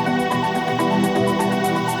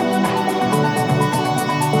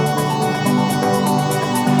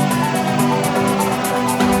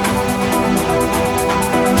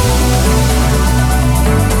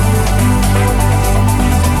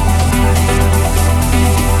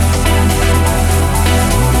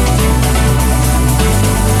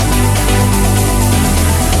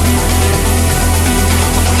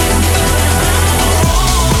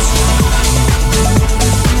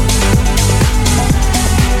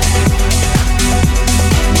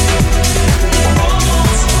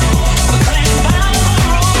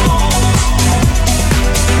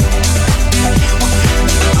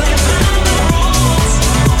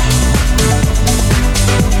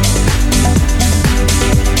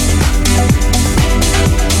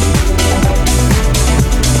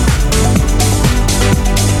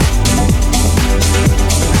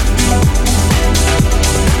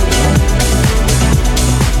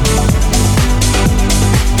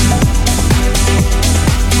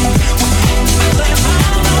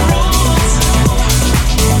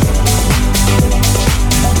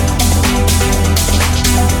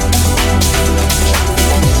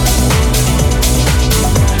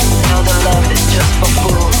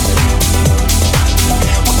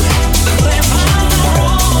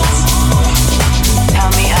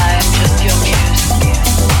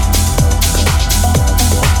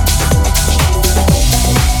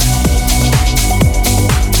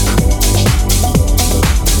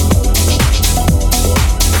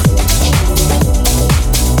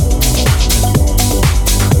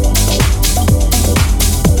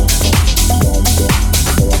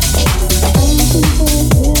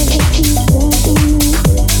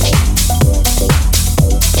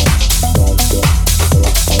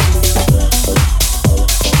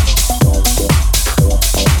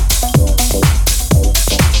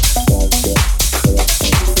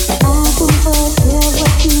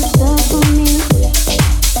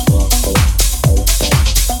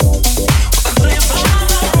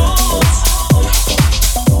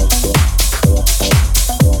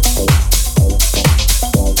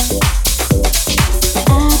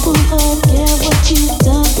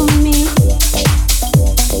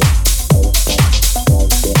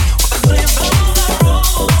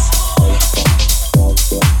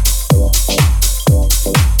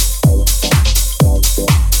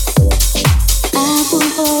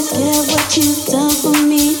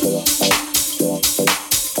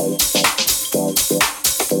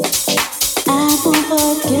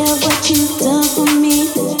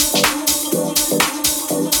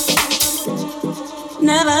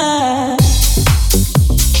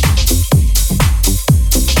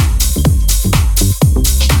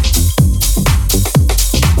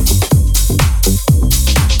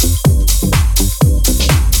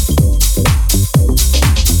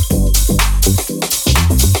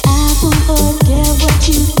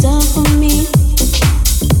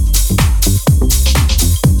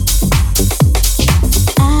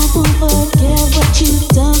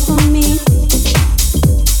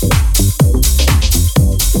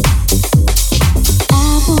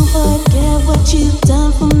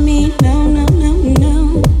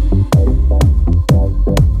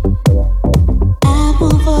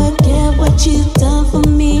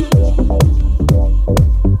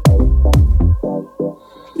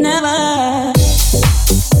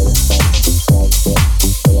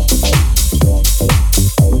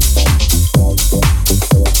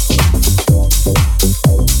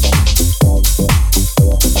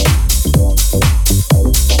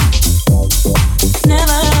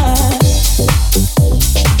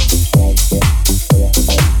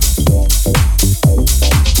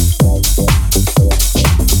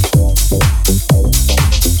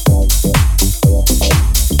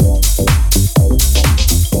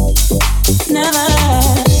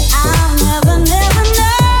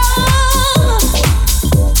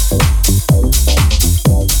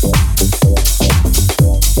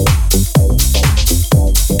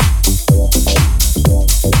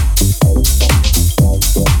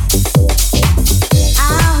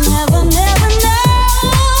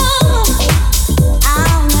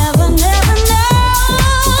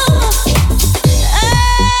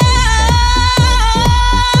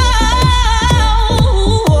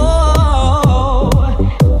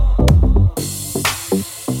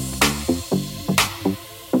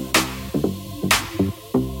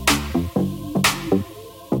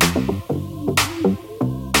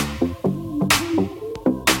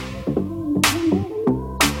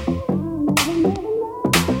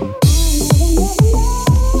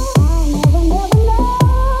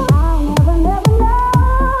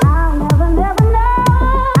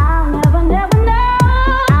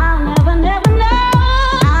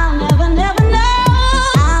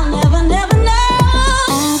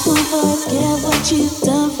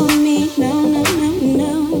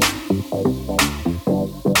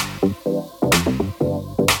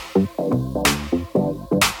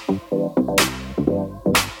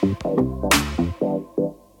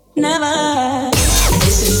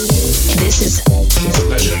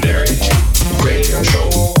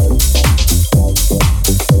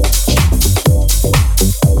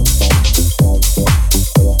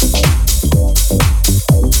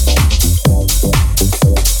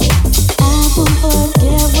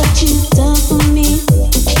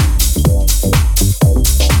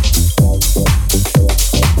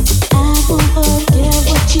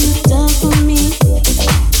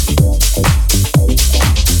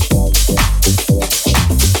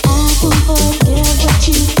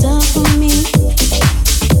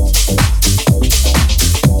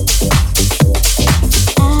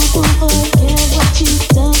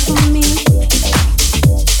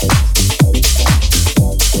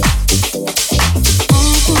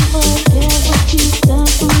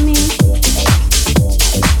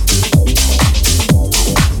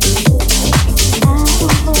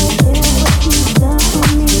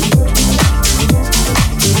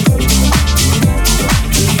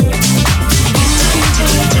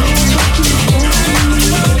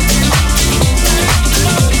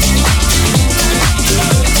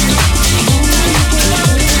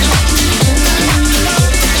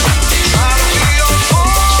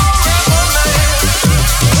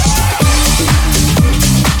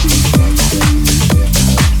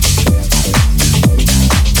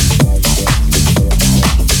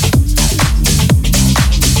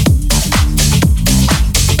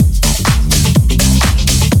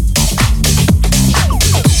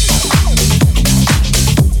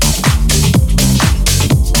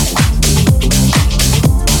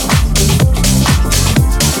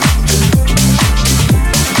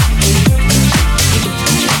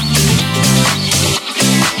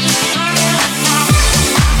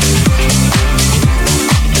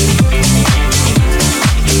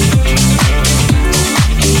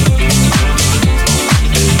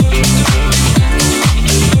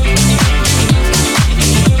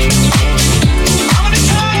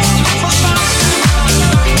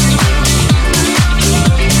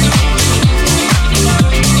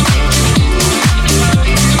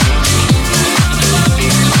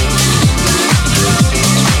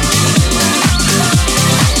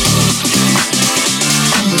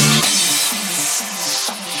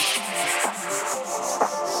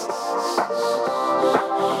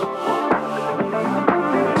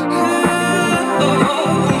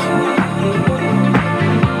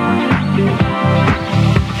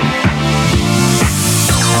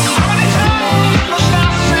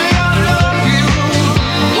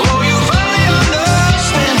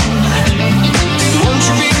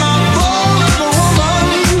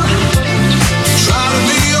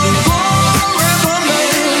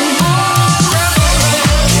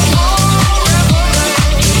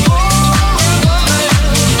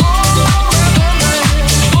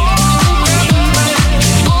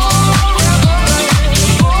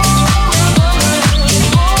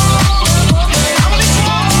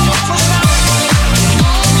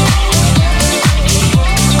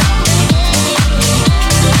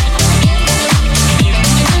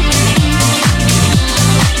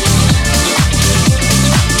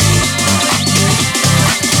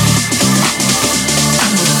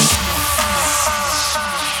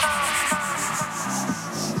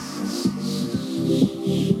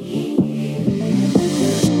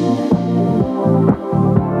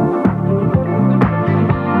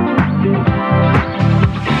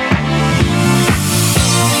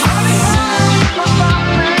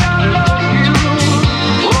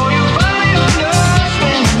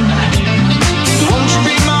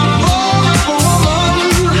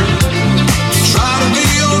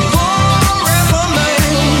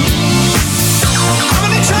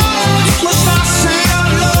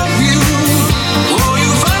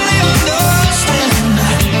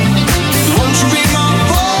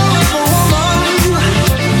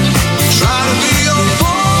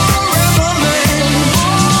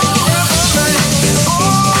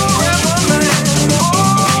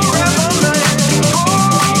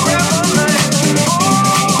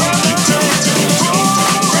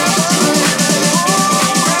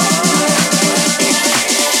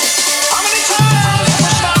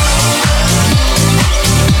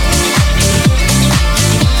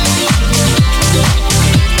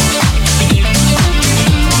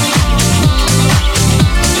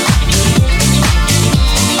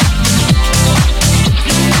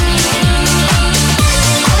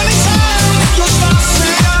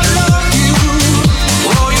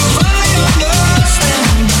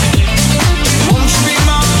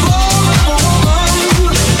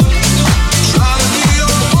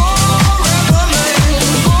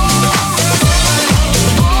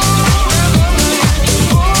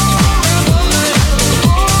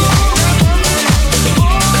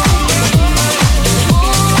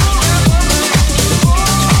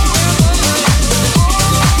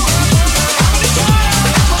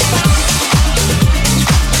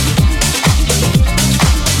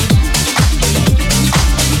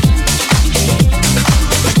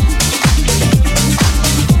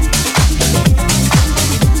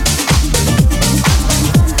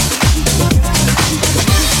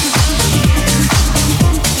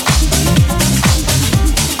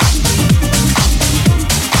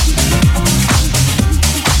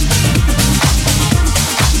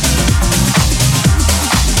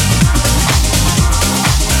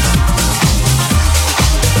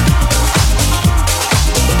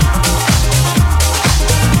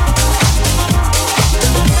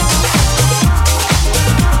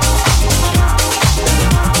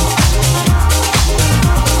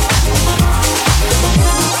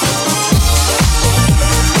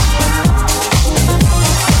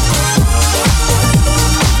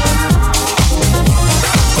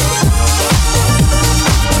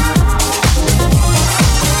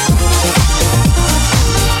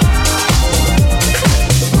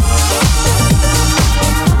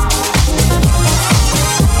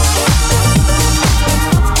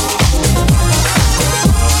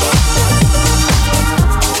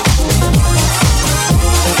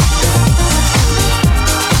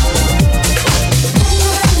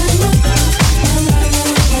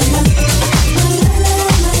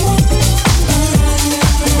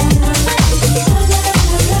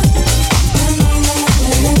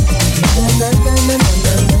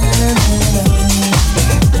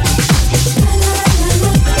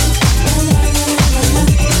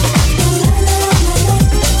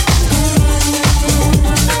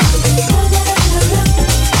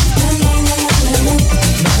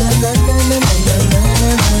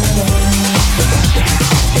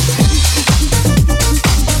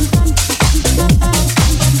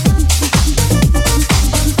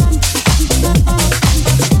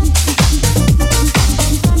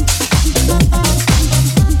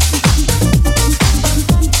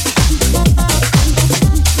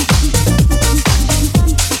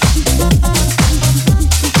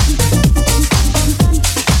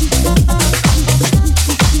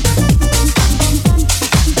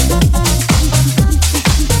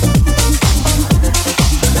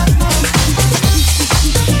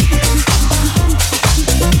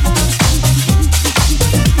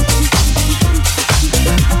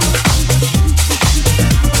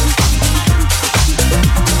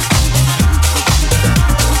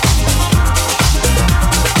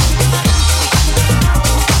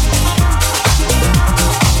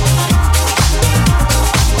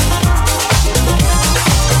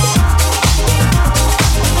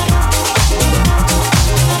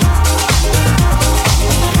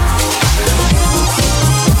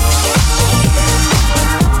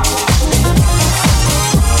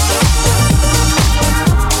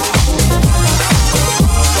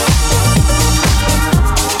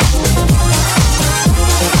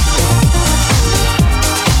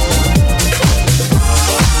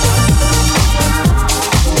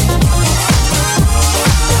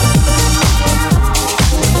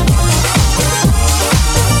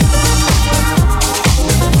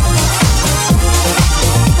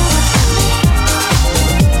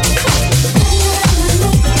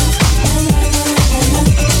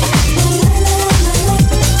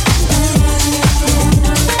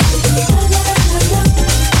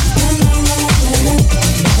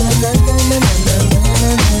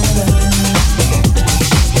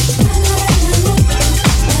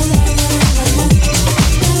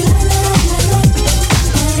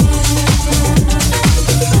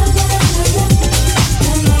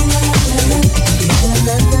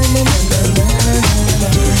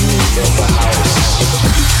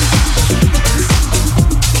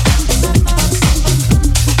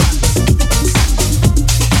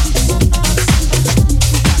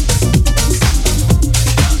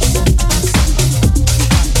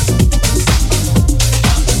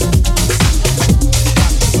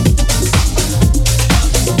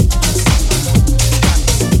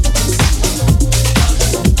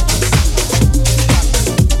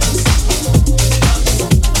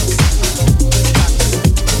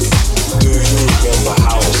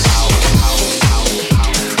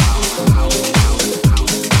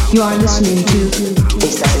 You are listening to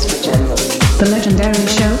Estás escuchando The Legendary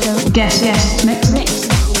Show. Guest Mix.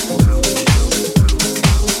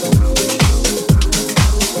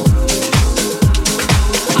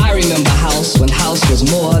 I remember house when house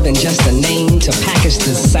was more than just a name to package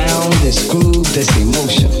this sound, this groove, this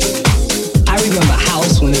emotion. I remember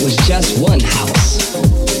house when it was just one house.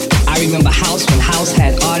 I remember house when house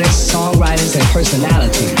had artists, songwriters, and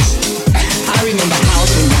personalities. I remember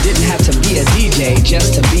house when you didn't have to be a DJ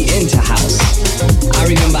just to be into house. I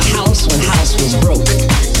remember house when house was broke.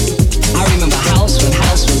 I remember house when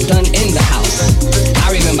house was done in the house.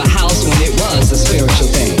 I remember house when it was a spiritual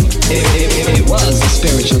thing. It was a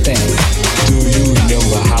spiritual thing. Do you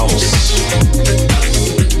remember house?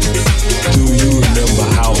 Do you remember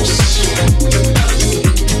house?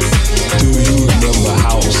 Do you remember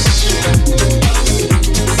house?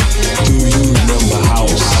 Do you remember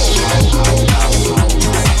house?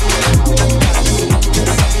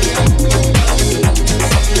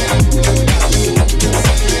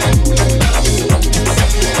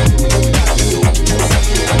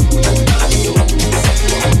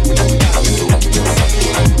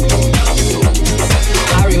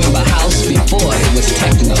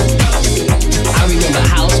 Techno. I remember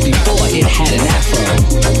house before it had an afro.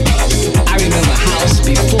 I remember house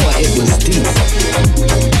before it was deep.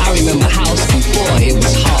 I remember house before it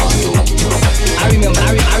was hard. I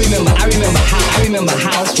remember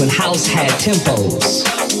house when house had tempos.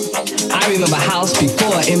 I remember house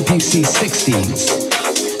before MPC 60s.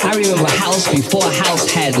 I remember house before house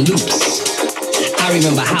had loops. I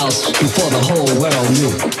remember house before the whole world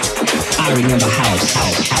knew. I remember house.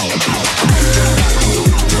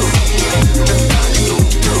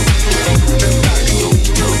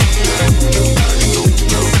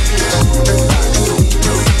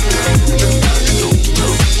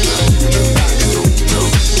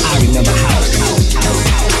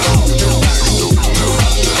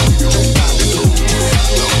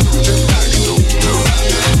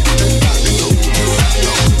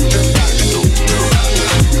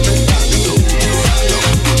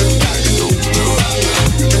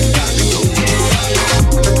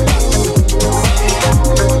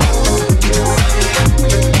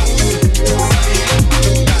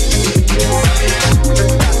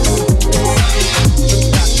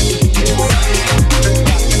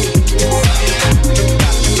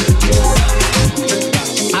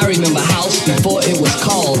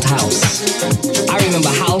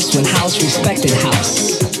 Respected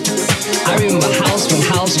house. I remember house when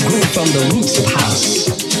house grew from the roots of house.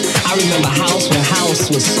 I remember house when house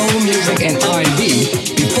was soul music and R&B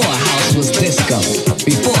before house was disco.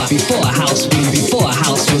 Before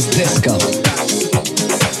house was disco.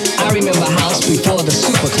 I remember house before the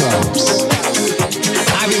super clubs.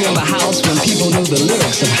 I remember house when people knew the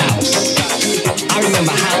lyrics of house. I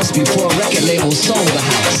remember house before record labels sold the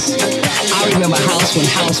house. I remember house when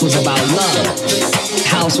house was about love.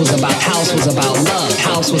 House was about love.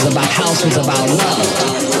 House was about love.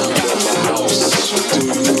 House, do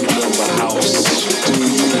you remember house? Do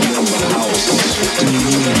you remember house? Do you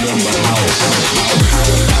remember house?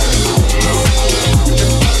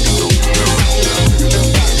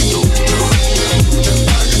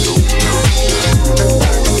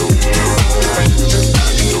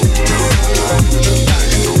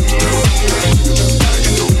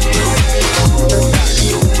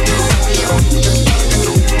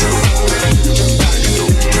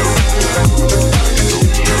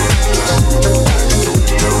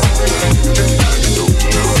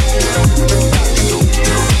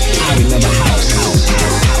 I remember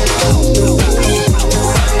house.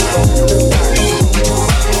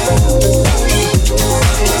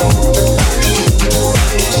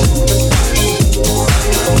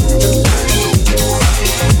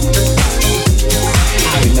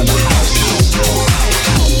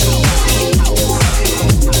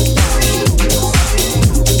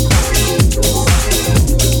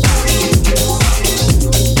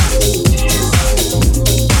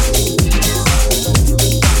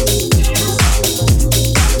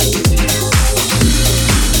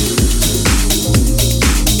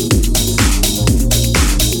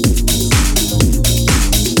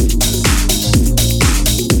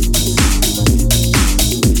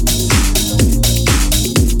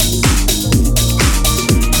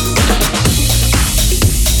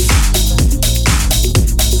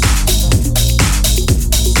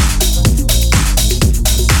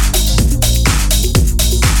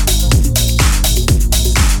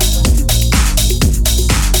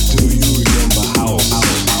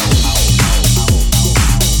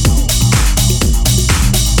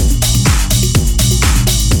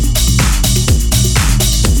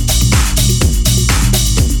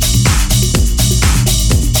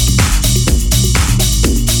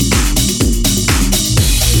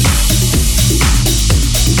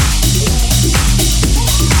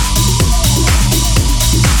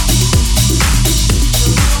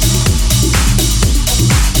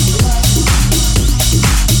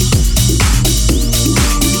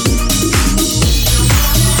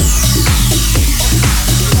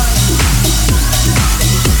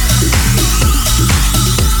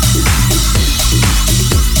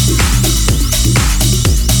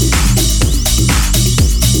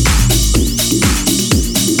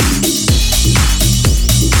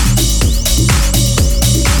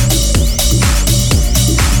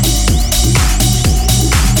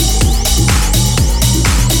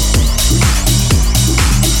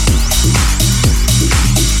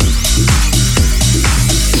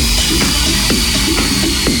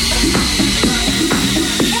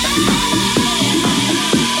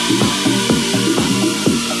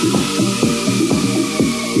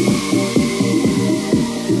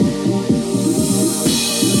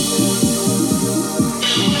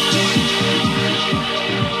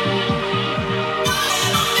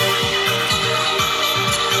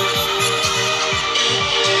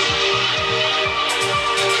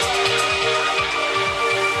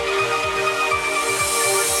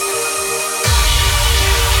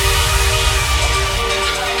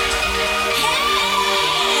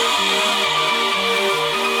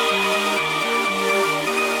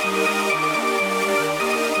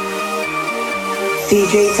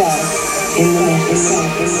 DJ Taz in the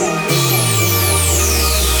mix.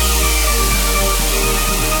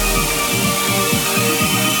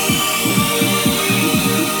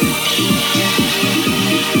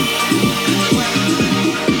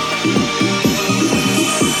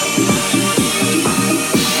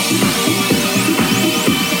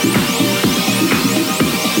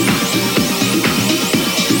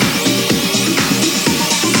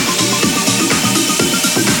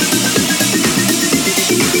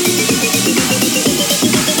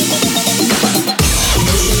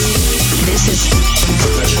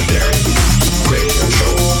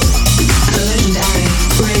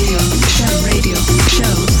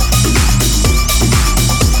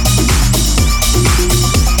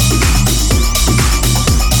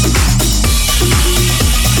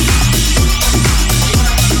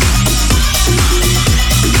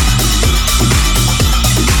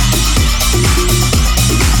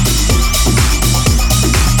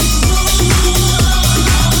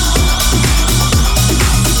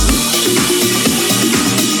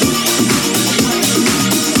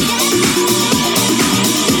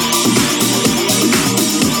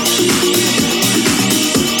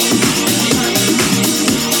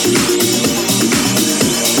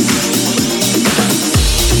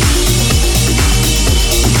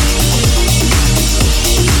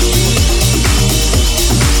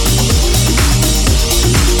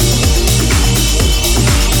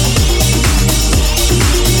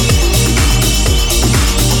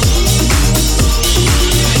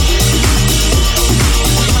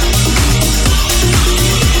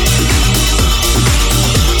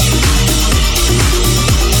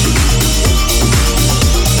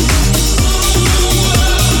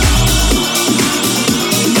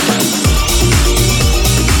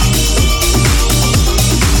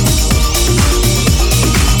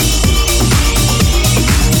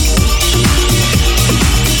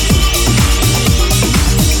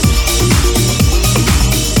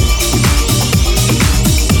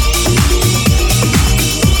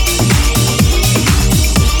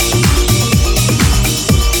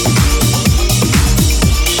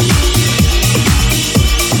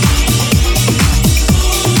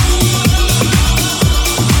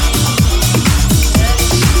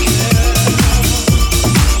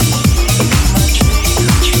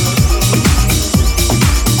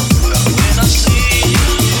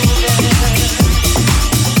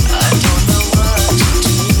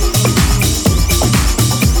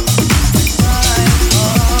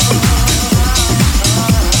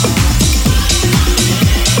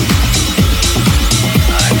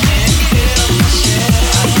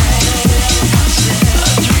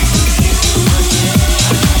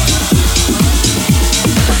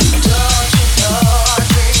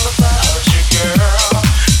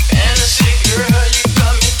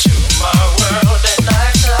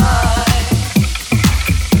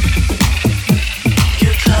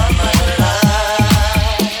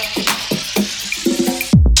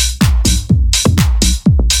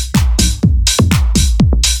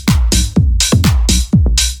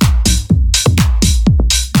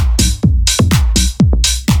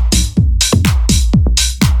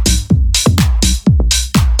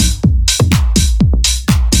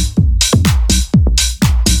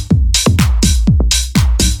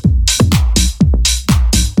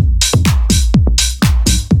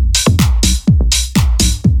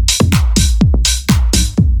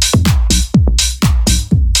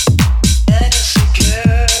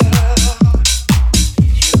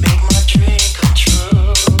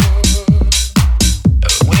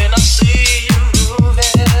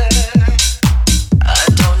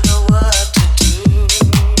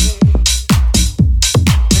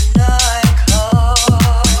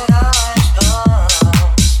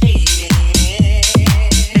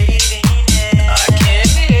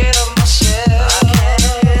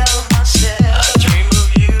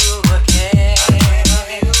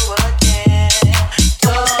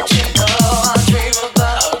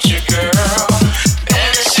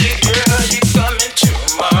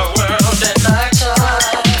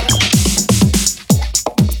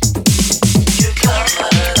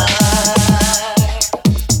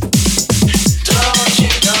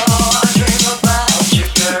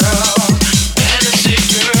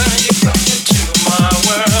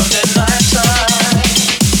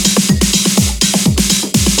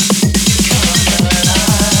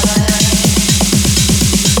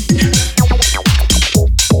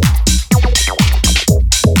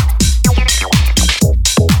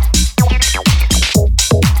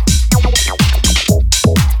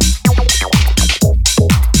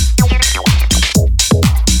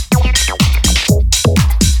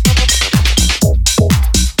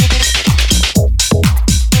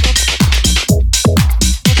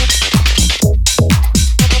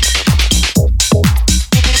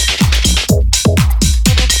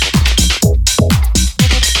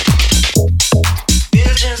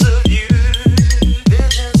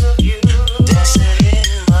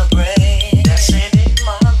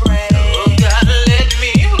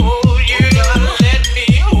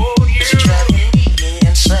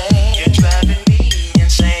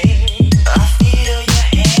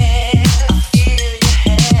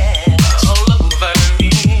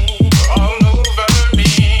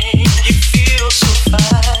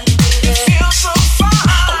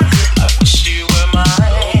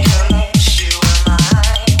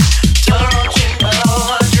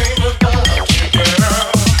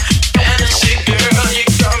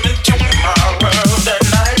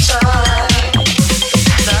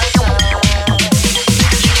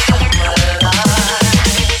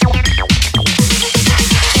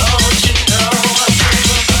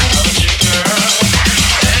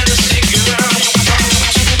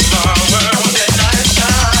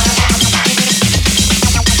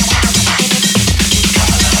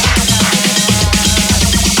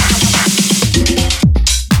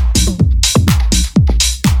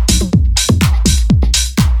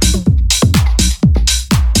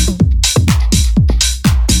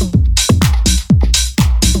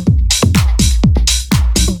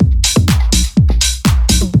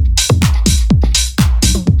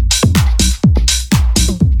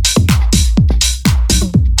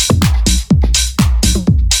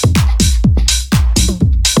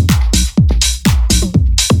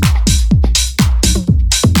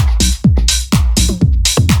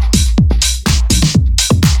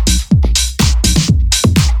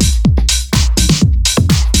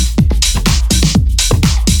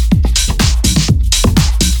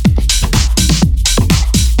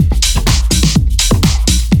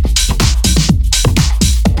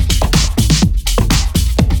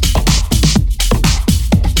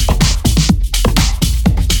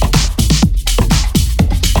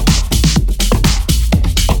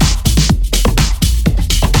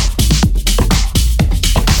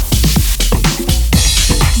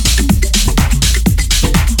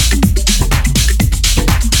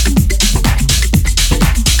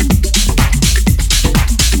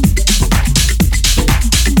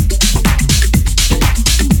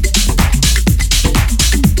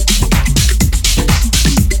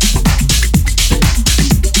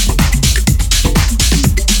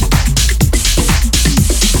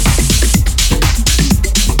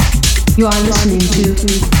 You are listening to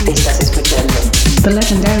Estás escuchando The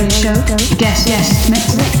Legendary Show. Guest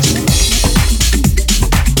Mix.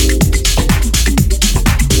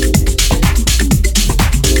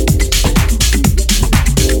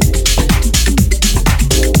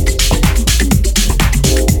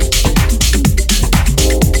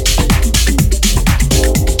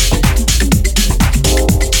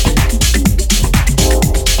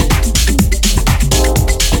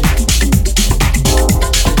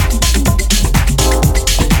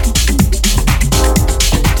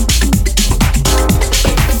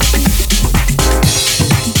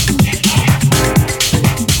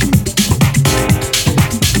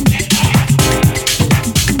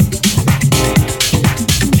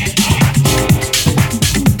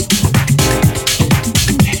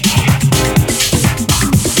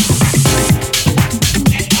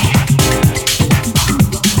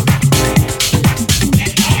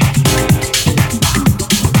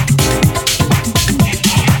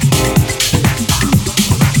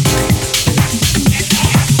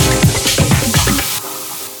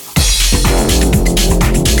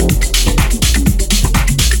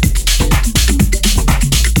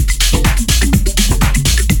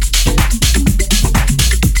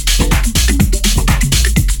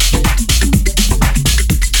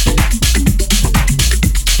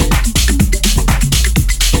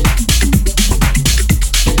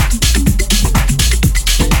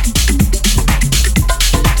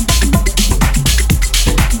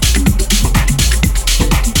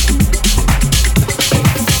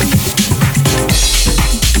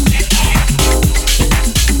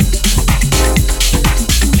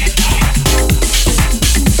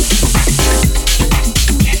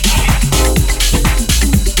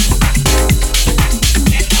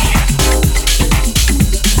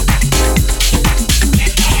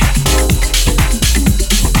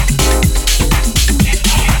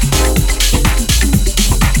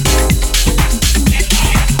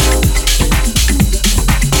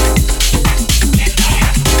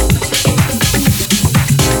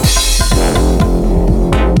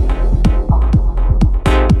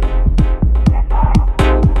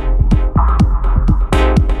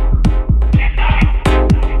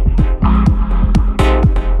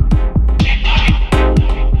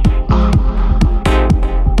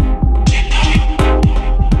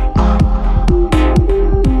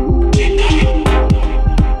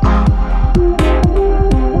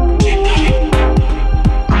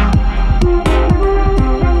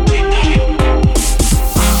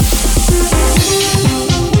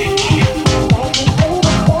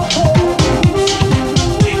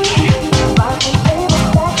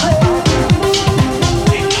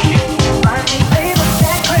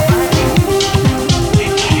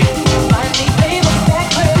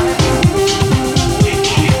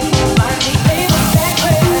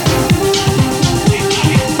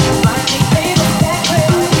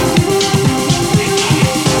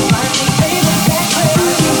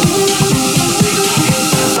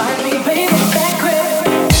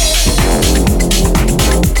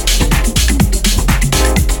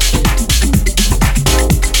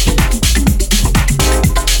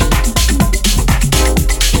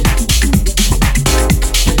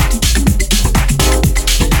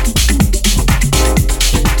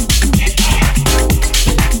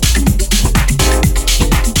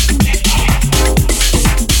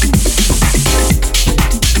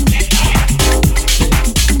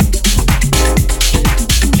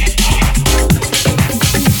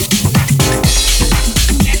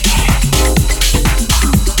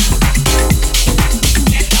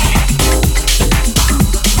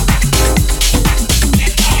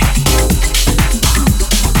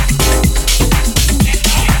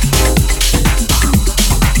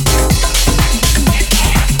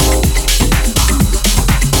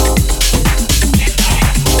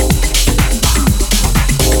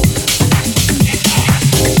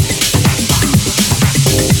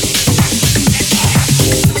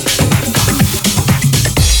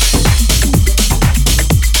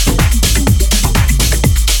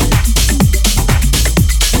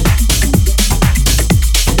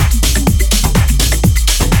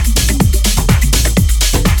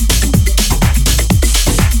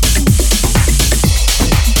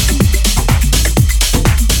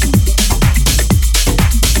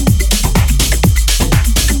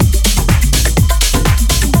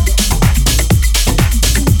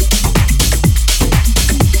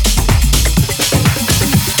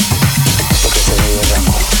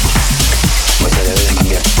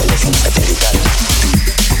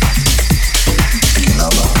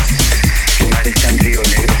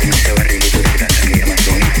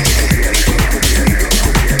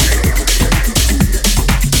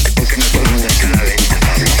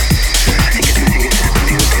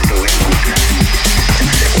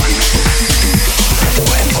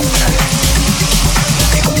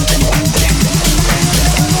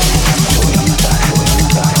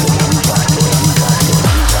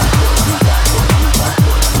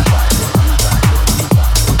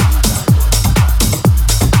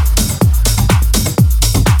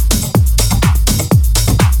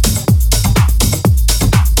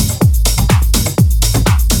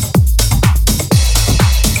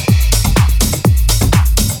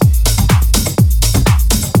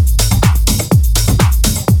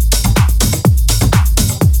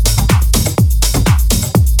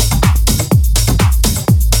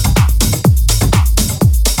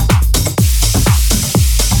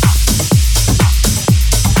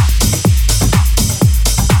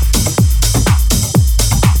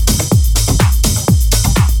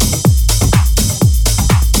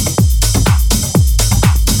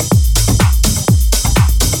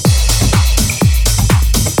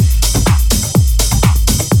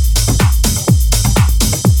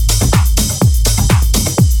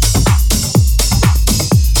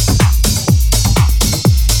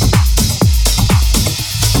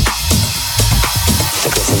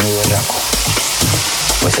 flaco.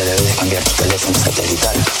 Pues se debe de cambiar tu teléfono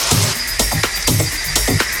satelital.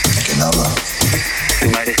 ¿Quién habla? Tu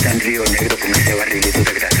madre está en Río Negro con ese barrilito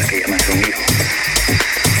de grasa que llama su hijo.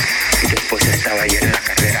 Y tu esposa estaba ayer en la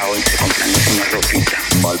carrera 11 comprándose una ropita.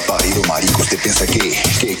 Malparido, marico. ¿Usted piensa por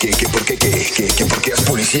qué es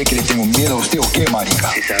policía que le tengo miedo a usted o qué,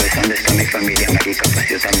 marica? Si sabes dónde está mi familia, marica, pues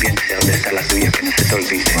yo también sé dónde está la tuya, que no se te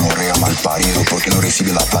olvide. No rea malparido, porque no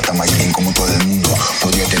recibe la plata más bien como todo el mundo.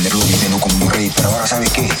 Podría tenerlo viviendo como un rey, pero ahora ¿sabe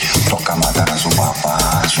qué? Toca matar a su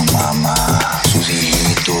papá, a su mamá, sus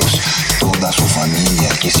hijitos, toda su familia,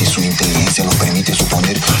 que si su inteligencia lo permite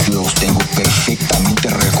suponer, los tengo perfectamente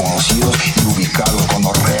reconocidos y ubicados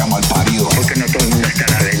cuando rea malparido. Porque no todo el mundo está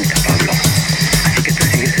a la venta, Pablo. Así que tú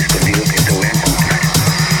sigues escondido que te voy a encontrar.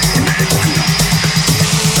 Yo no sé cuándo,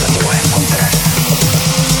 pero te voy a encontrar.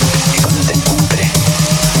 Y cuando te encuentre,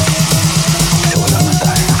 te voy a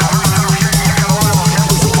matar.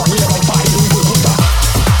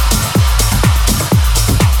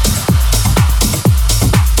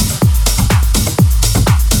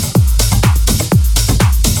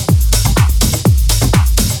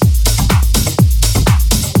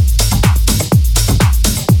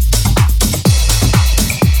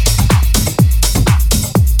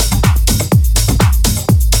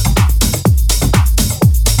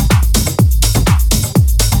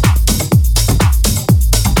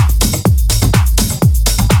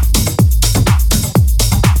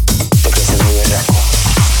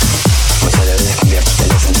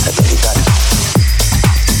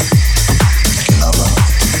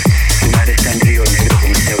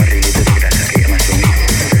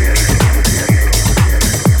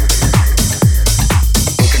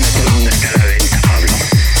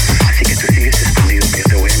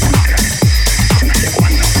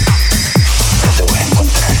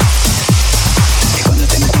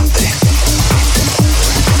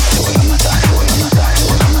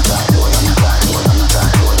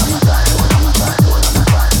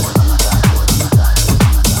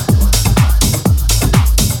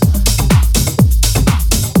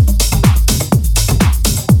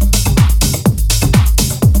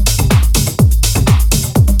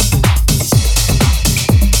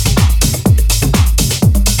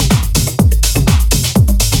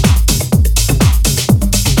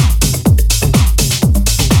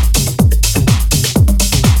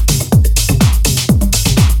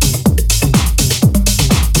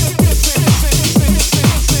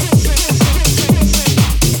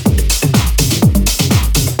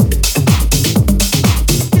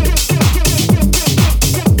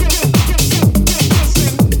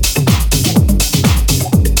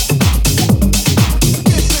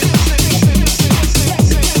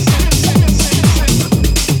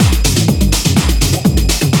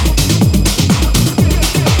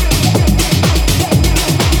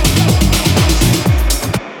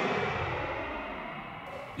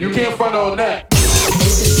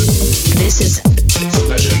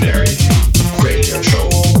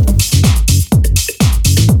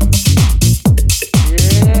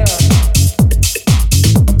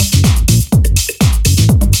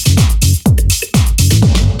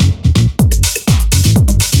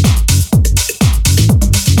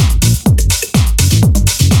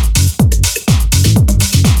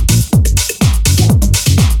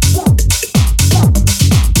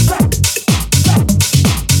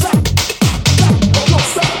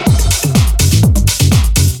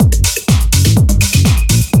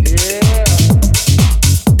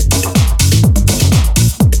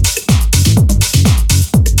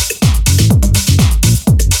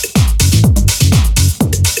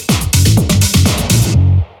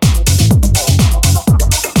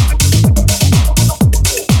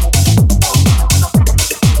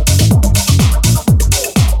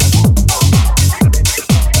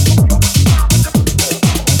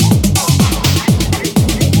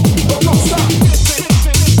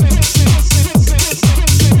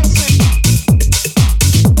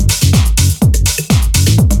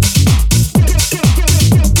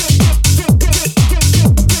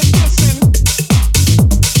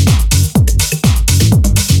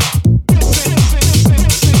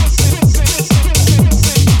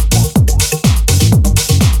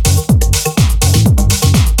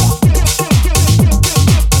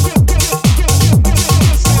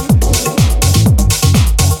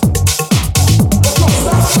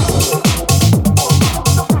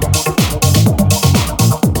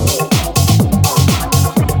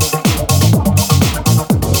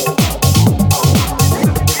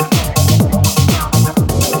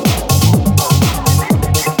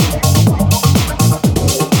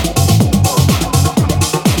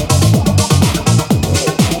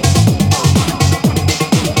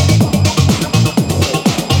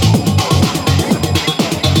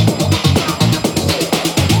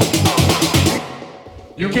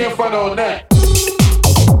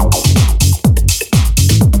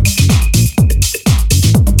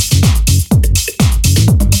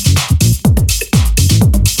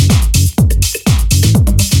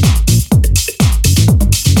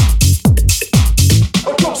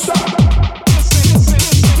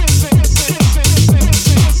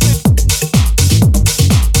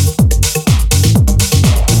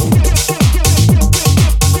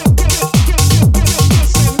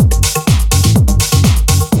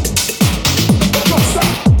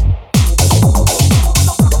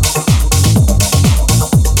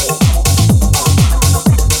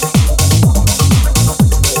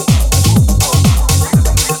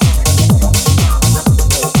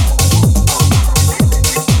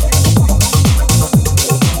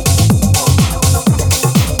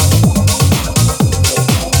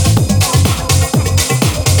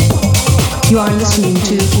 You are listening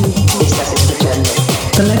to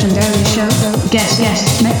The Legendary Show. Guest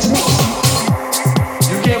next.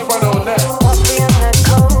 You can't front on that.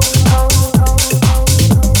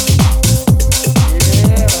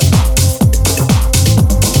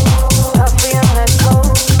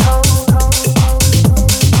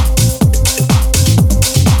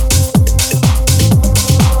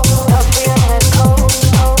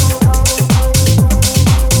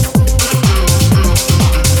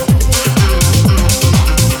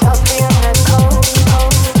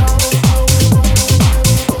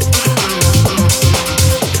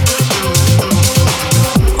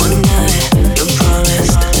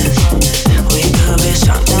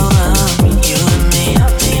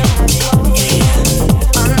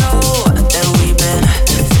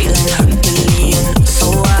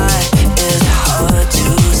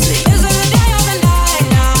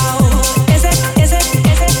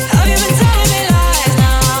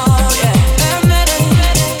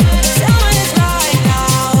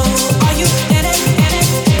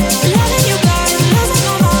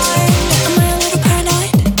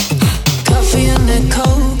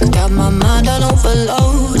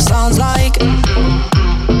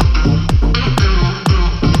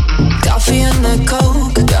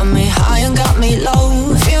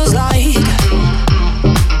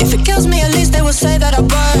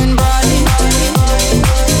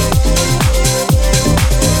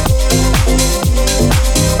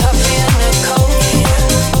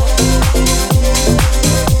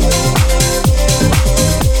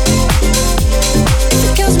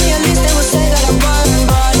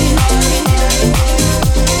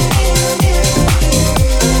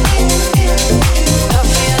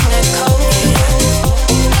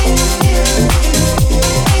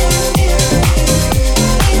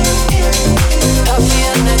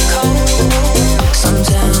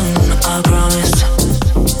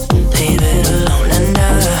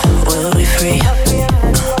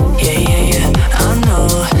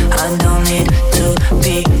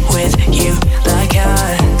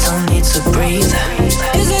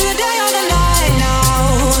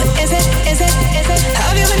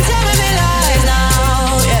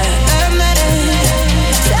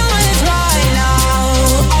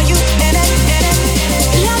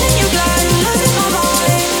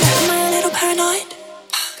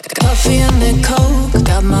 Coffee and the coke,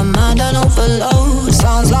 got my mind on overload.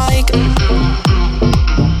 Sounds like